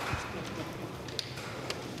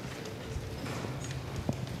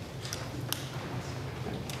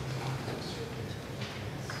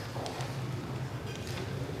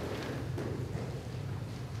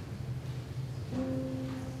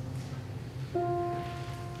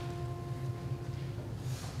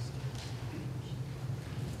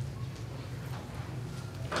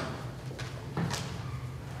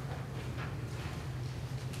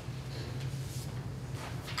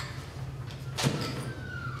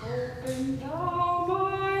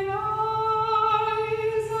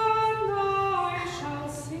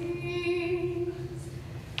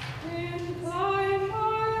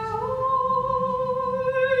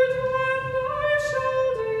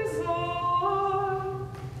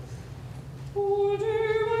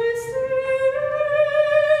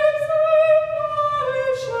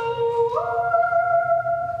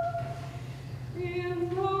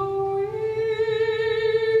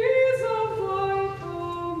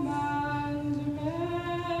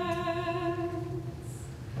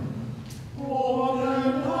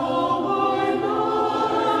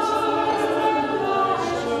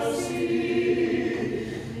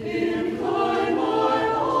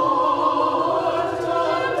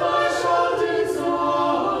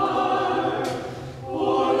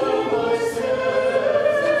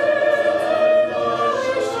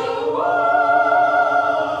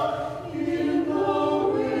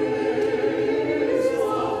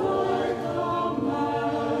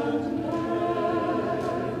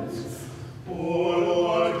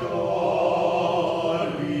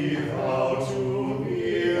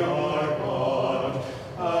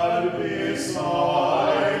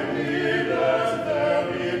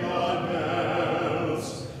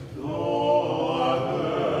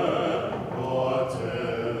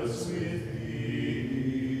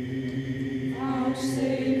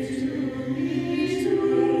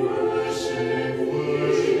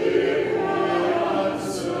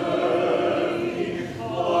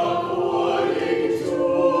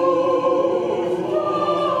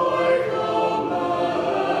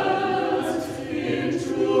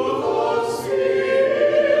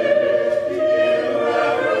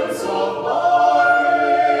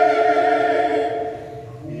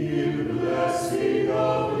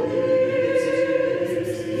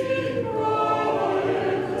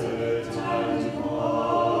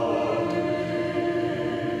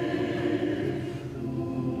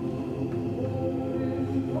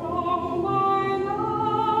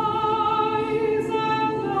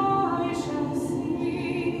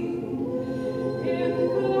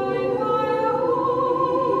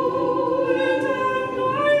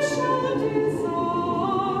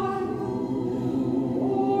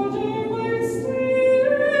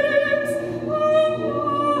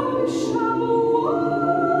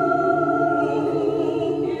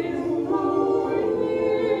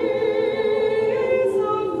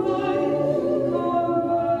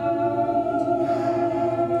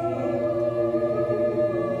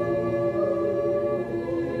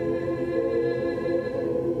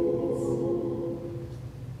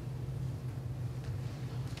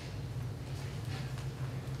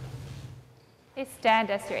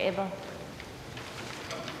 stand as you're able.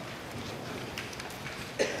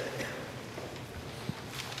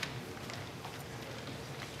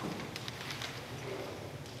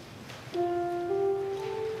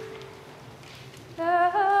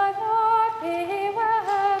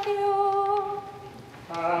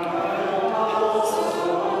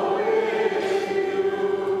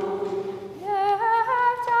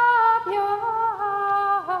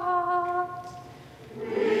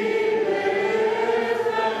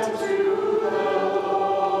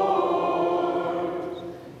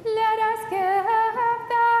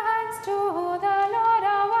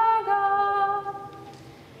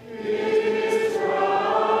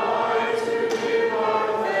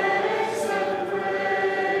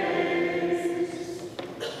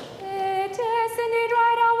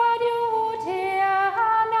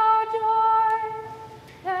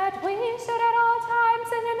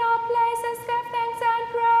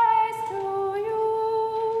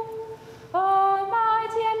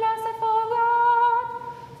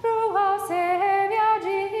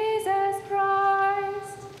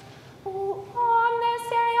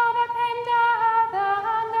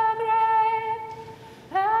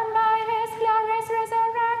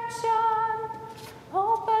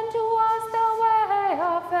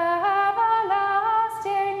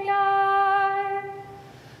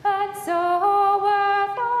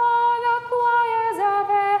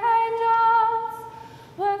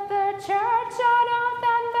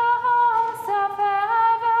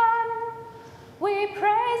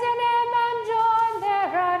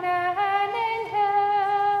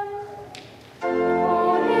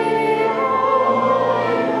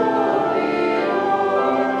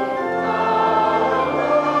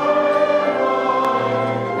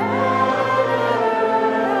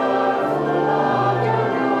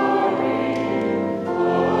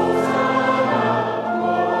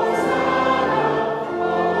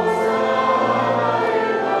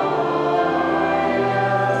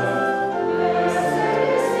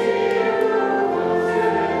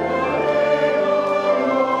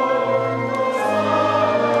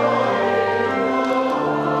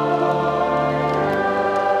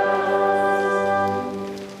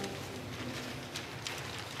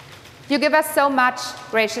 You give us so much,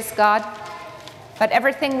 gracious God, but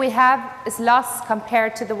everything we have is lost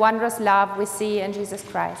compared to the wondrous love we see in Jesus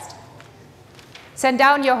Christ. Send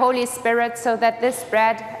down your Holy Spirit so that this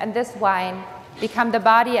bread and this wine become the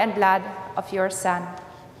body and blood of your Son.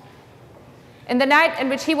 In the night in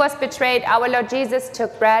which he was betrayed, our Lord Jesus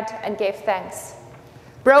took bread and gave thanks,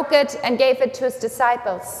 broke it and gave it to his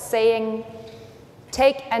disciples, saying,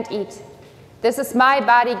 "Take and eat. This is my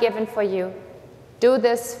body given for you. Do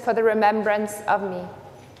this for the remembrance of me."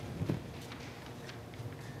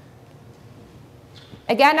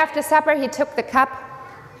 Again, after supper, he took the cup,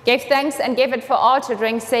 gave thanks, and gave it for all to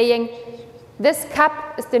drink, saying, "This cup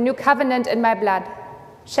is the new covenant in my blood,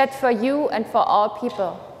 shed for you and for all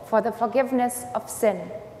people, for the forgiveness of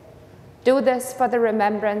sin. Do this for the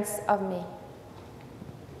remembrance of me."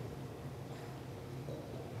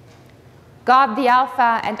 God, the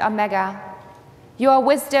Alpha and Omega, you are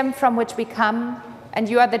wisdom from which we come, and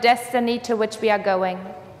you are the destiny to which we are going.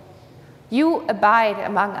 You abide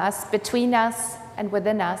among us, between us, and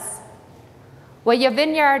within us. Where your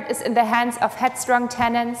vineyard is in the hands of headstrong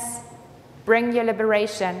tenants, bring your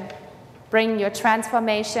liberation, bring your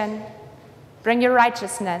transformation, bring your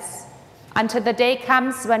righteousness, until the day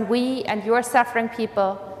comes when we and your suffering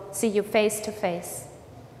people see you face to face.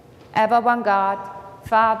 Ever one God,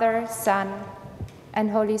 Father, Son,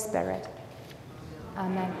 and Holy Spirit.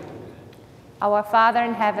 Amen. Our Father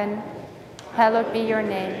in heaven, hallowed be your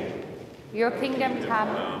name. Your kingdom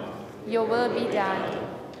come, your will be done,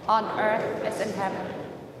 on earth as in heaven.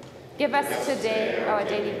 Give us today our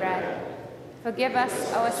daily bread. Forgive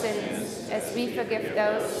us our sins, as we forgive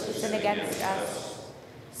those who sin against us.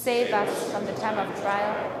 Save us from the time of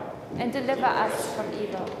trial, and deliver us from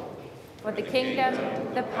evil. For the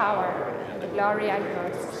kingdom, the power, and the glory are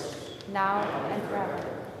yours, now and forever.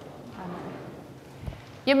 Amen.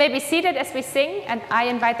 You may be seated as we sing, and I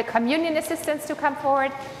invite the communion assistants to come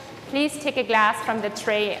forward. Please take a glass from the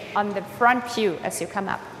tray on the front pew as you come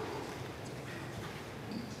up.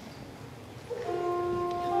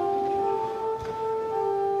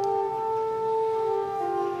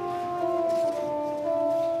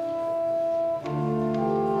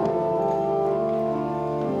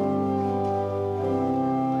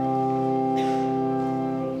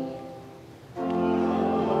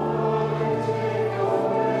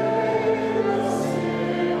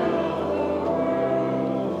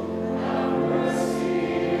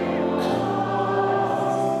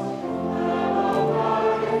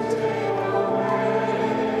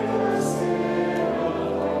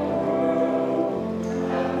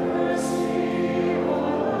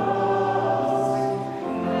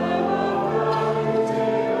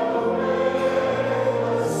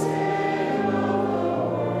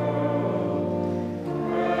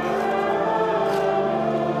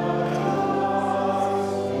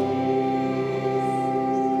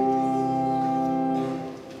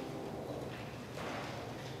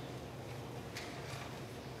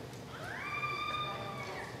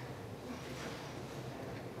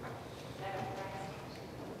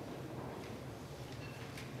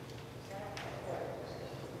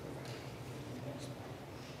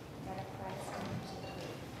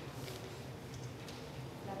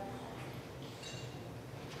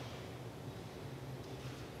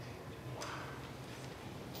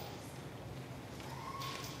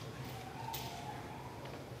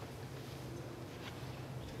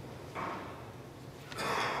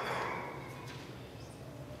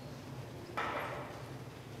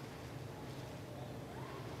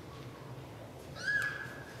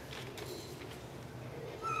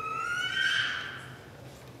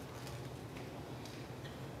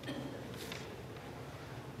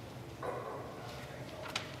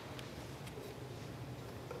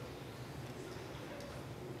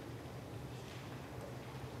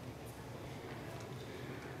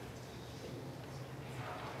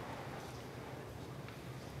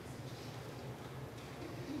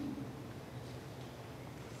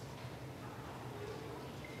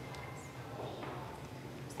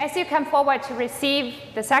 As you come forward to receive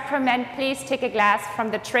the sacrament, please take a glass from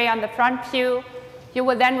the tray on the front pew. You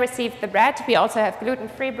will then receive the bread. We also have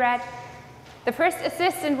gluten-free bread. The first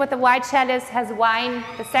assistant with the white chalice has wine.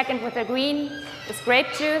 The second with the green is grape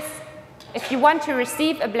juice. If you want to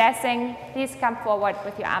receive a blessing, please come forward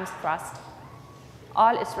with your arms crossed.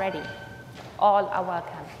 All is ready. All are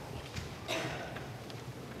welcome.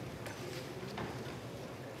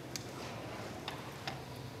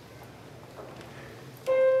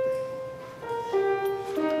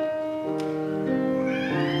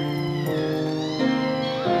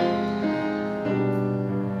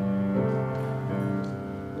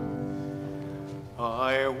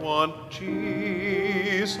 I want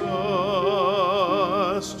Jesus to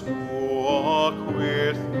walk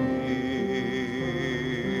with me.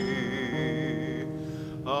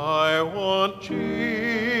 I want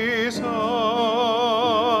Jesus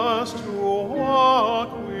to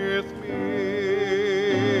walk with me.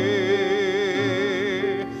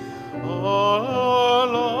 All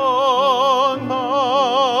along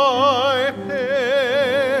my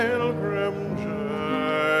pilgrim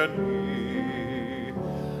journey,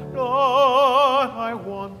 Lord, I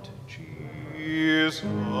want Jesus to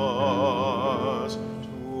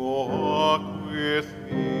walk with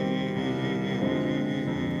me.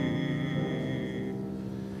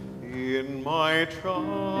 In my trials,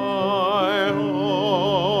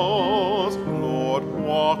 Lord,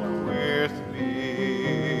 walk with me.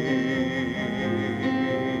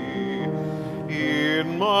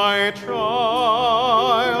 In my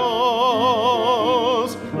trials,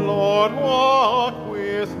 Lord, walk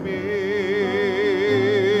with me.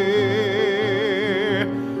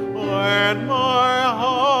 When my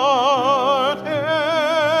heart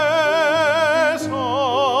is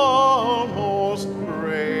almost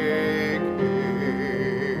breaking,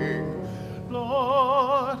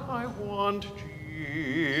 Lord, I want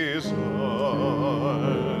Jesus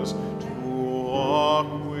to walk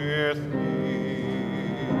with me.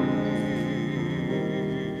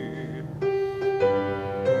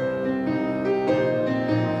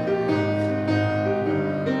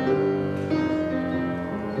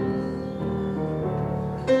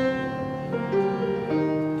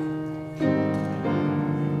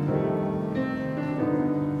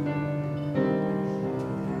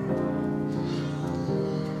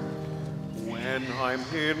 When I'm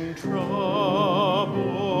in trouble,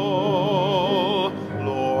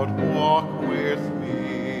 Lord, walk with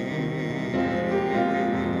me.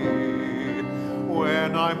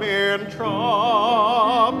 When I'm in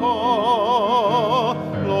trouble,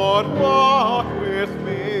 Lord, walk with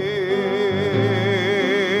me.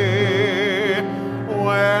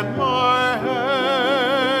 When my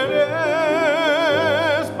head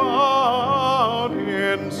is bowed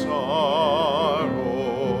in sorrow,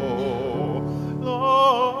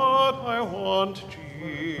 Lord, I want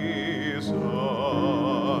Jesus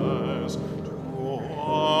to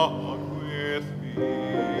walk with me.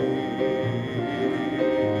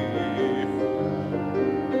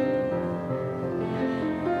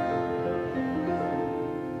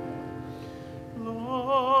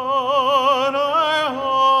 Lord, I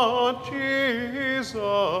want Jesus,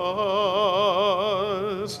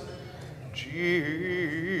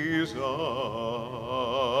 Jesus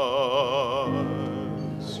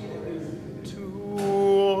to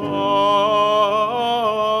walk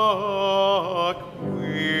with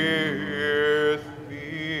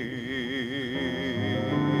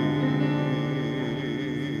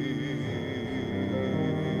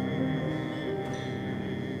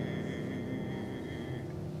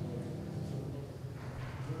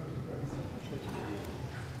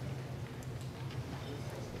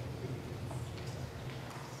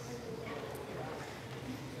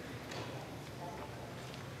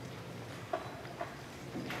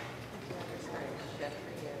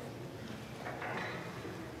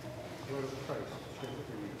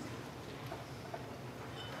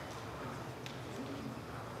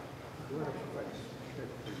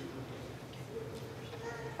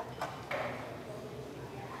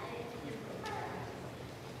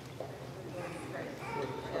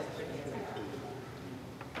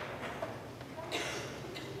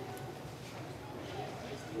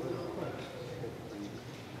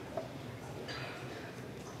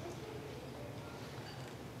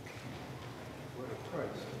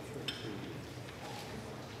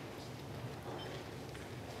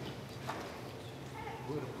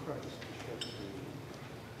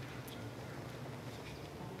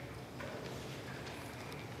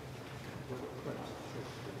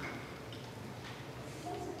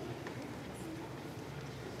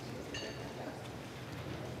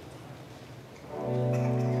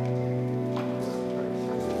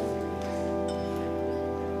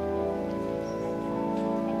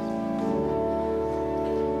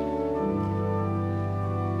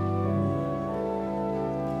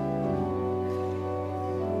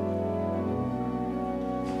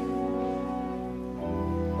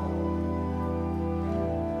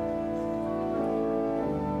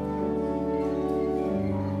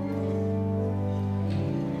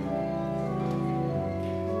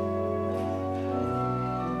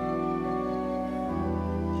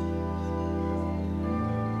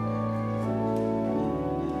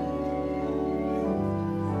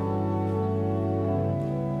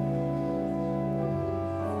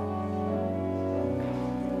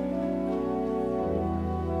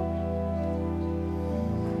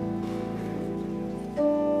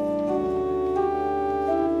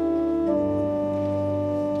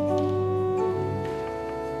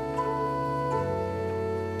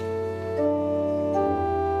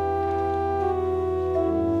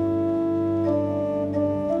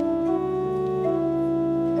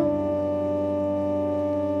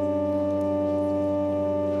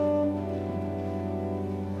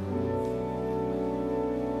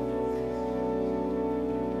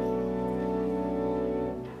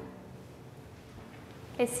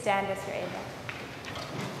Please stand as you're able.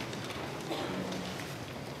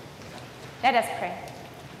 Let us pray.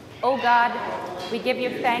 O God, we give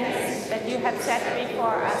you thanks that you have set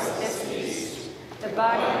before us this feast, the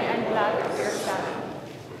body and blood of your Son.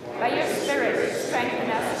 By your Spirit,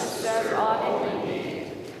 strengthen us to serve all in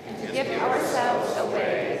need, and to give ourselves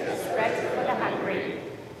away as bread for the hungry.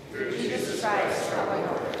 Through Jesus Christ our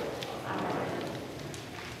Lord. Amen.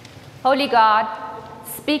 Holy God,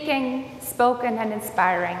 speaking, spoken, and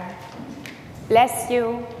inspiring, bless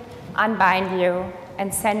you, unbind you,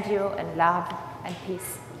 and send you in love and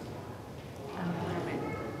peace.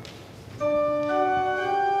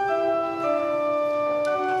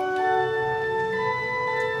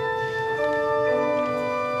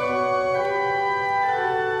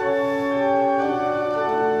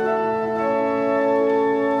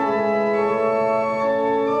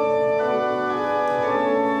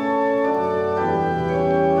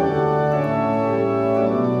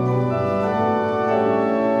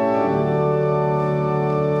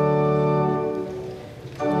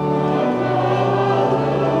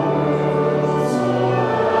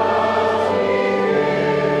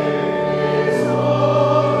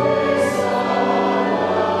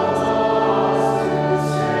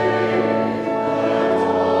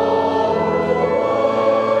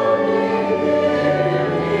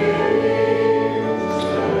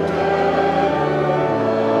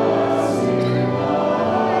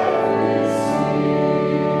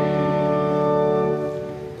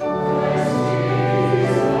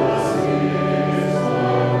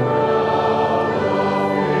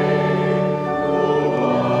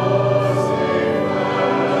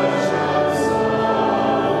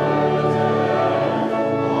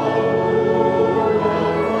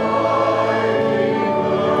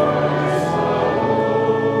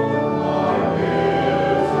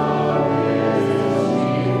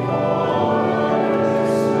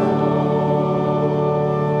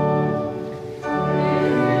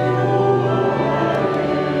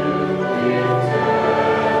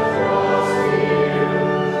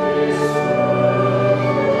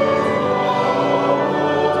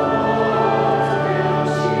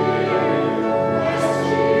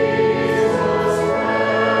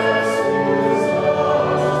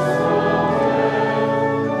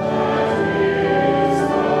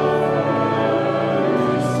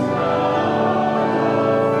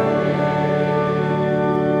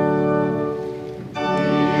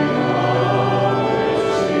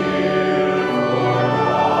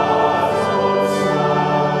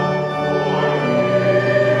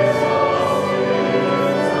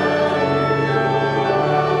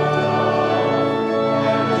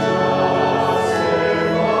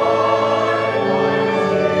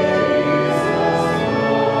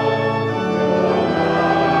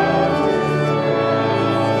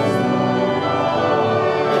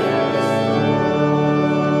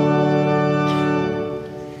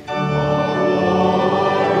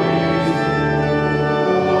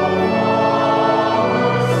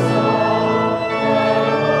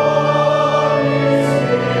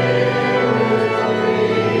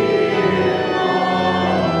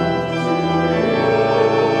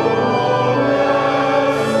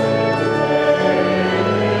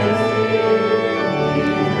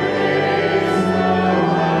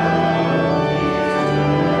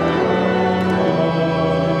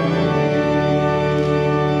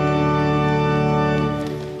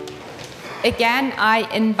 Again, I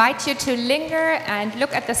invite you to linger and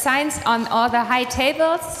look at the signs on all the high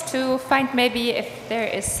tables to find maybe if there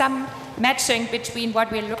is some matching between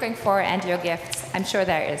what we're looking for and your gifts. I'm sure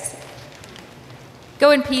there is.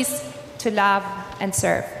 Go in peace to love and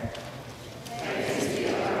serve.